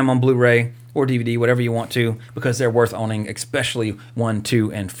 buy them on Blu-ray or DVD, whatever you want to, because they're worth owning, especially 1,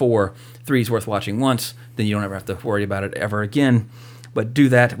 2, and 4. 3 is worth watching once, then you don't ever have to worry about it ever again. But do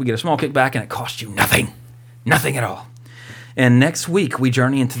that. We get a small kickback, and it costs you nothing. Nothing at all. And next week, we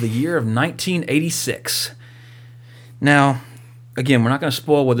journey into the year of 1986. Now, again, we're not going to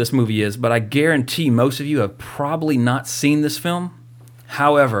spoil what this movie is, but I guarantee most of you have probably not seen this film.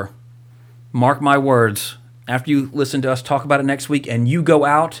 However, mark my words, after you listen to us talk about it next week and you go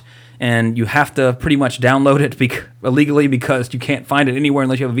out and you have to pretty much download it illegally because you can't find it anywhere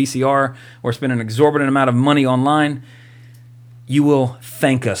unless you have a VCR or spend an exorbitant amount of money online, you will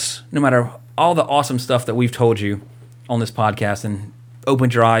thank us. No matter all the awesome stuff that we've told you on this podcast and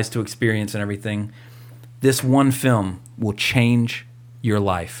opened your eyes to experience and everything, this one film will change your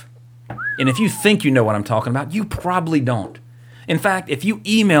life. And if you think you know what I'm talking about, you probably don't. In fact, if you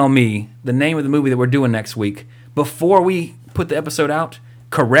email me the name of the movie that we're doing next week before we put the episode out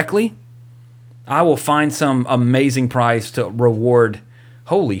correctly, I will find some amazing prize to reward.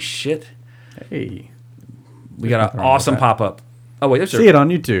 Holy shit. Hey. We got an awesome pop-up. Oh, wait, See it on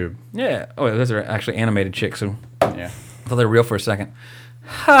YouTube. Yeah. Oh, wait, those are actually animated chicks, so Yeah. I thought they were real for a second.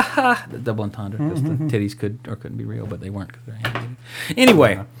 Ha ha! The double entendre, because the titties could or couldn't be real, but they weren't because they're animated.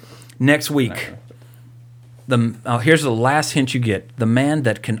 Anyway, next week, here's the last hint you get. The man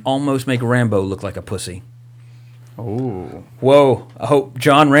that can almost make Rambo look like a pussy. Oh. Whoa, I hope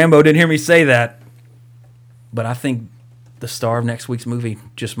John Rambo didn't hear me say that. But I think the star of next week's movie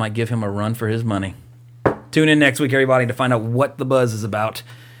just might give him a run for his money. Tune in next week, everybody, to find out what the buzz is about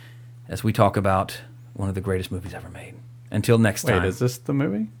as we talk about one of the greatest movies ever made. Until next time. Wait, is this the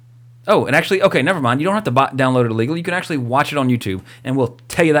movie? Oh, and actually, okay, never mind. You don't have to download it illegally. You can actually watch it on YouTube, and we'll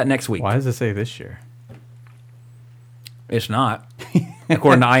tell you that next week. Why does it say this year? It's not,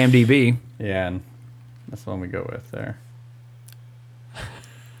 according to IMDb. Yeah, and that's the one we go with there.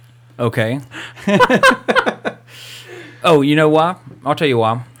 Okay. Oh, you know why? I'll tell you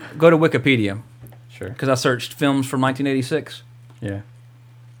why. Go to Wikipedia, Sure. because I searched films from 1986. Yeah.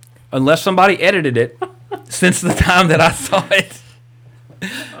 Unless somebody edited it since the time that I saw it.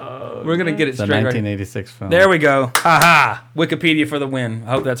 We're going to get it The straight. 1986 film. There we go. Aha! Wikipedia for the win.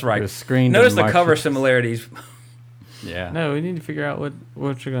 I hope that's right. It was screened Notice in the March cover of- similarities. Yeah. No, we need to figure out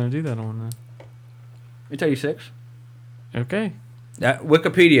what you're going to do that on then. Let me tell you 6. Okay.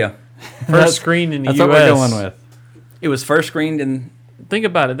 Wikipedia. First screened in the That's U.S. what we're going with. It was first screened in... Think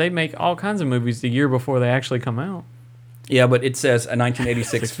about it. They make all kinds of movies the year before they actually come out. Yeah, but it says a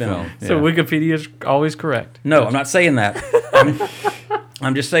 1986 film. So Yeah. Wikipedia is always correct. No, I'm not saying that.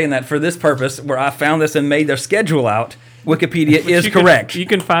 I'm just saying that for this purpose, where I found this and made their schedule out, Wikipedia is correct. You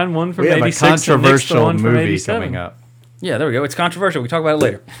can find one from We have a 86 and next to controversial one from movie 87. coming up. Yeah, there we go. It's controversial. We can talk about it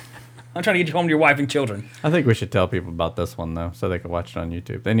later. I'm trying to get you home to your wife and children. I think we should tell people about this one, though, so they can watch it on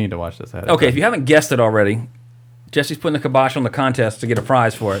YouTube. They need to watch this ahead of Okay, time. if you haven't guessed it already, Jesse's putting the kibosh on the contest to get a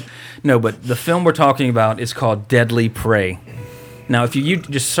prize for it. No, but the film we're talking about is called Deadly Prey. Now, if you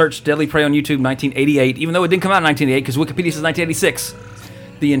just search Deadly Prey on YouTube 1988, even though it didn't come out in 1988 because Wikipedia says 1986,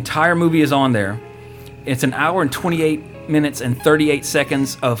 the entire movie is on there. It's an hour and 28 minutes and 38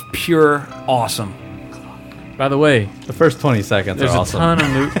 seconds of pure awesome. By the way, The first 20 seconds there's are a awesome. ton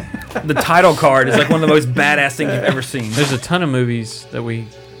of The title card is like one of the most badass things you've ever seen. there's a ton of movies that we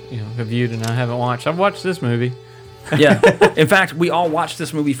have viewed and I haven't watched. I've watched this movie. Yeah. In fact, we all watched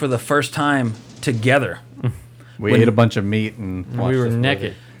this movie for the first time together. We ate a bunch of meat and watched We were this movie.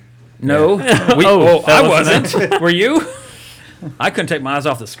 naked. No, Oh, I that wasn't wasn't. Were you? I couldn't take my eyes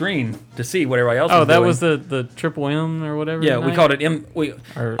off the screen to see what everybody else was Oh, that doing. was the triple M or whatever. Yeah, we night? called it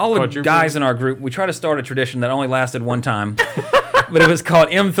Or all the quadruple. guys in our group. We tried to start a tradition that only lasted one time, but it was called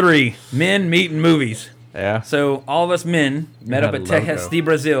M3: Men, Meat, and Movies. Yeah. So all of us men met up had at a logo. Tejas de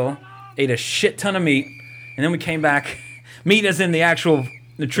Brazil, ate a shit ton of meat, and then we came back. Meat as in the actual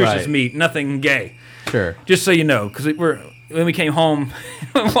nutritious Right. meat, nothing gay. Sure. Just so you know, because when we came home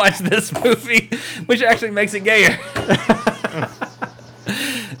and watched this movie, which actually makes it gayer.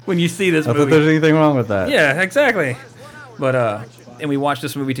 When you see this I thought movie. there's anything wrong with that. Yeah, exactly. But and we watched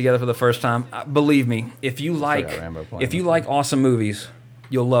this movie together for the first time. Believe me, if you like Rambo playing awesome movies,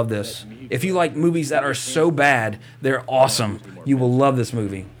 you'll love this. If you like movies that are so bad they're awesome, you will love this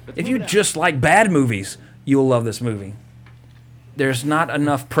movie. If you just like bad movies, you will love this movie. There's not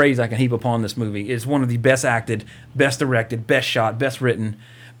enough praise I can heap upon this movie. It's one of the best acted, best directed, best shot, best written,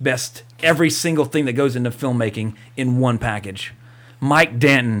 best every single thing that goes into filmmaking in one package. Mike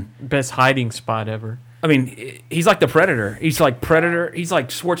Danton, Best hiding spot ever. I mean, he's like the Predator. He's like Predator. He's like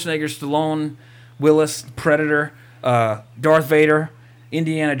Schwarzenegger, Stallone, Willis, Predator, Darth Vader,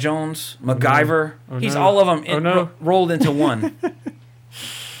 Indiana Jones, MacGyver. Oh, He's no. all of them Oh, no. rolled into one.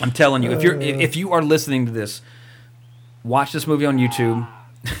 I'm telling you, if you are listening to this, watch this movie on YouTube.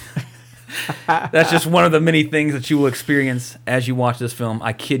 That's just one of the many things that you will experience as you watch this film.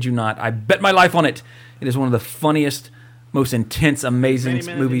 I kid you not. I bet my life on it. It is one of the funniest, most intense, amazing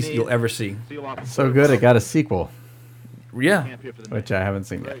movies you'll ever see. So good, it got a sequel, Yeah. which I haven't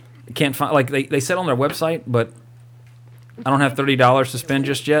seen yet. Can't find, like, they said on their website, but I don't have $30 to spend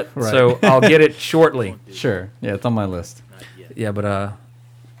just yet, so I'll get it shortly. Sure. Yeah, it's on my list. Yeah, but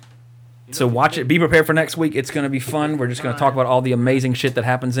So watch it. Be prepared for next week. It's going to be fun. We're just going to talk about all the amazing shit that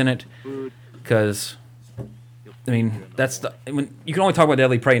happens in it. Because, I mean, you can only talk about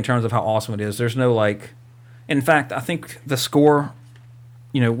Deadly Prey in terms of how awesome it is. There's no, like... In fact, I think the score...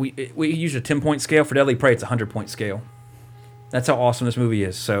 we use a 10-point scale. For Deadly Prey, it's a 100-point scale. That's how awesome this movie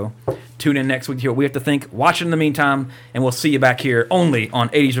is. So tune in next week to hear what we have to think. Watch it in the meantime, and we'll see you back here only on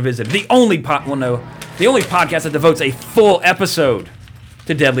 80s Revisited. The only podcast that devotes a full episode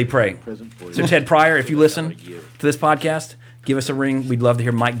to Deadly Prey. So Ted Pryor, if you listen to this podcast, give us a ring. We'd love to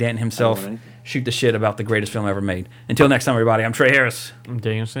hear Mike Danton himself shoot the shit about the greatest film ever made. Until next time, everybody, I'm Trey Harris. I'm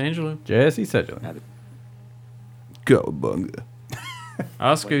Daniel Sangelo. Jesse Sedgwick. Go, bunga.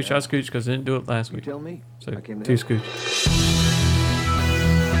 I'll scooch because I didn't do it last week. Tell me. So, 2 scooch.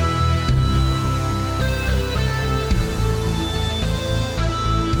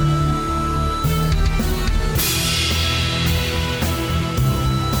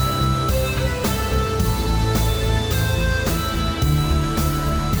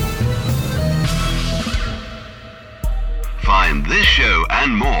 Find this show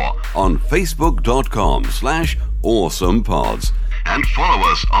and more on Facebook.com/AwesomePods and follow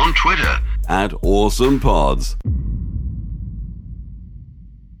us on Twitter @AwesomePods.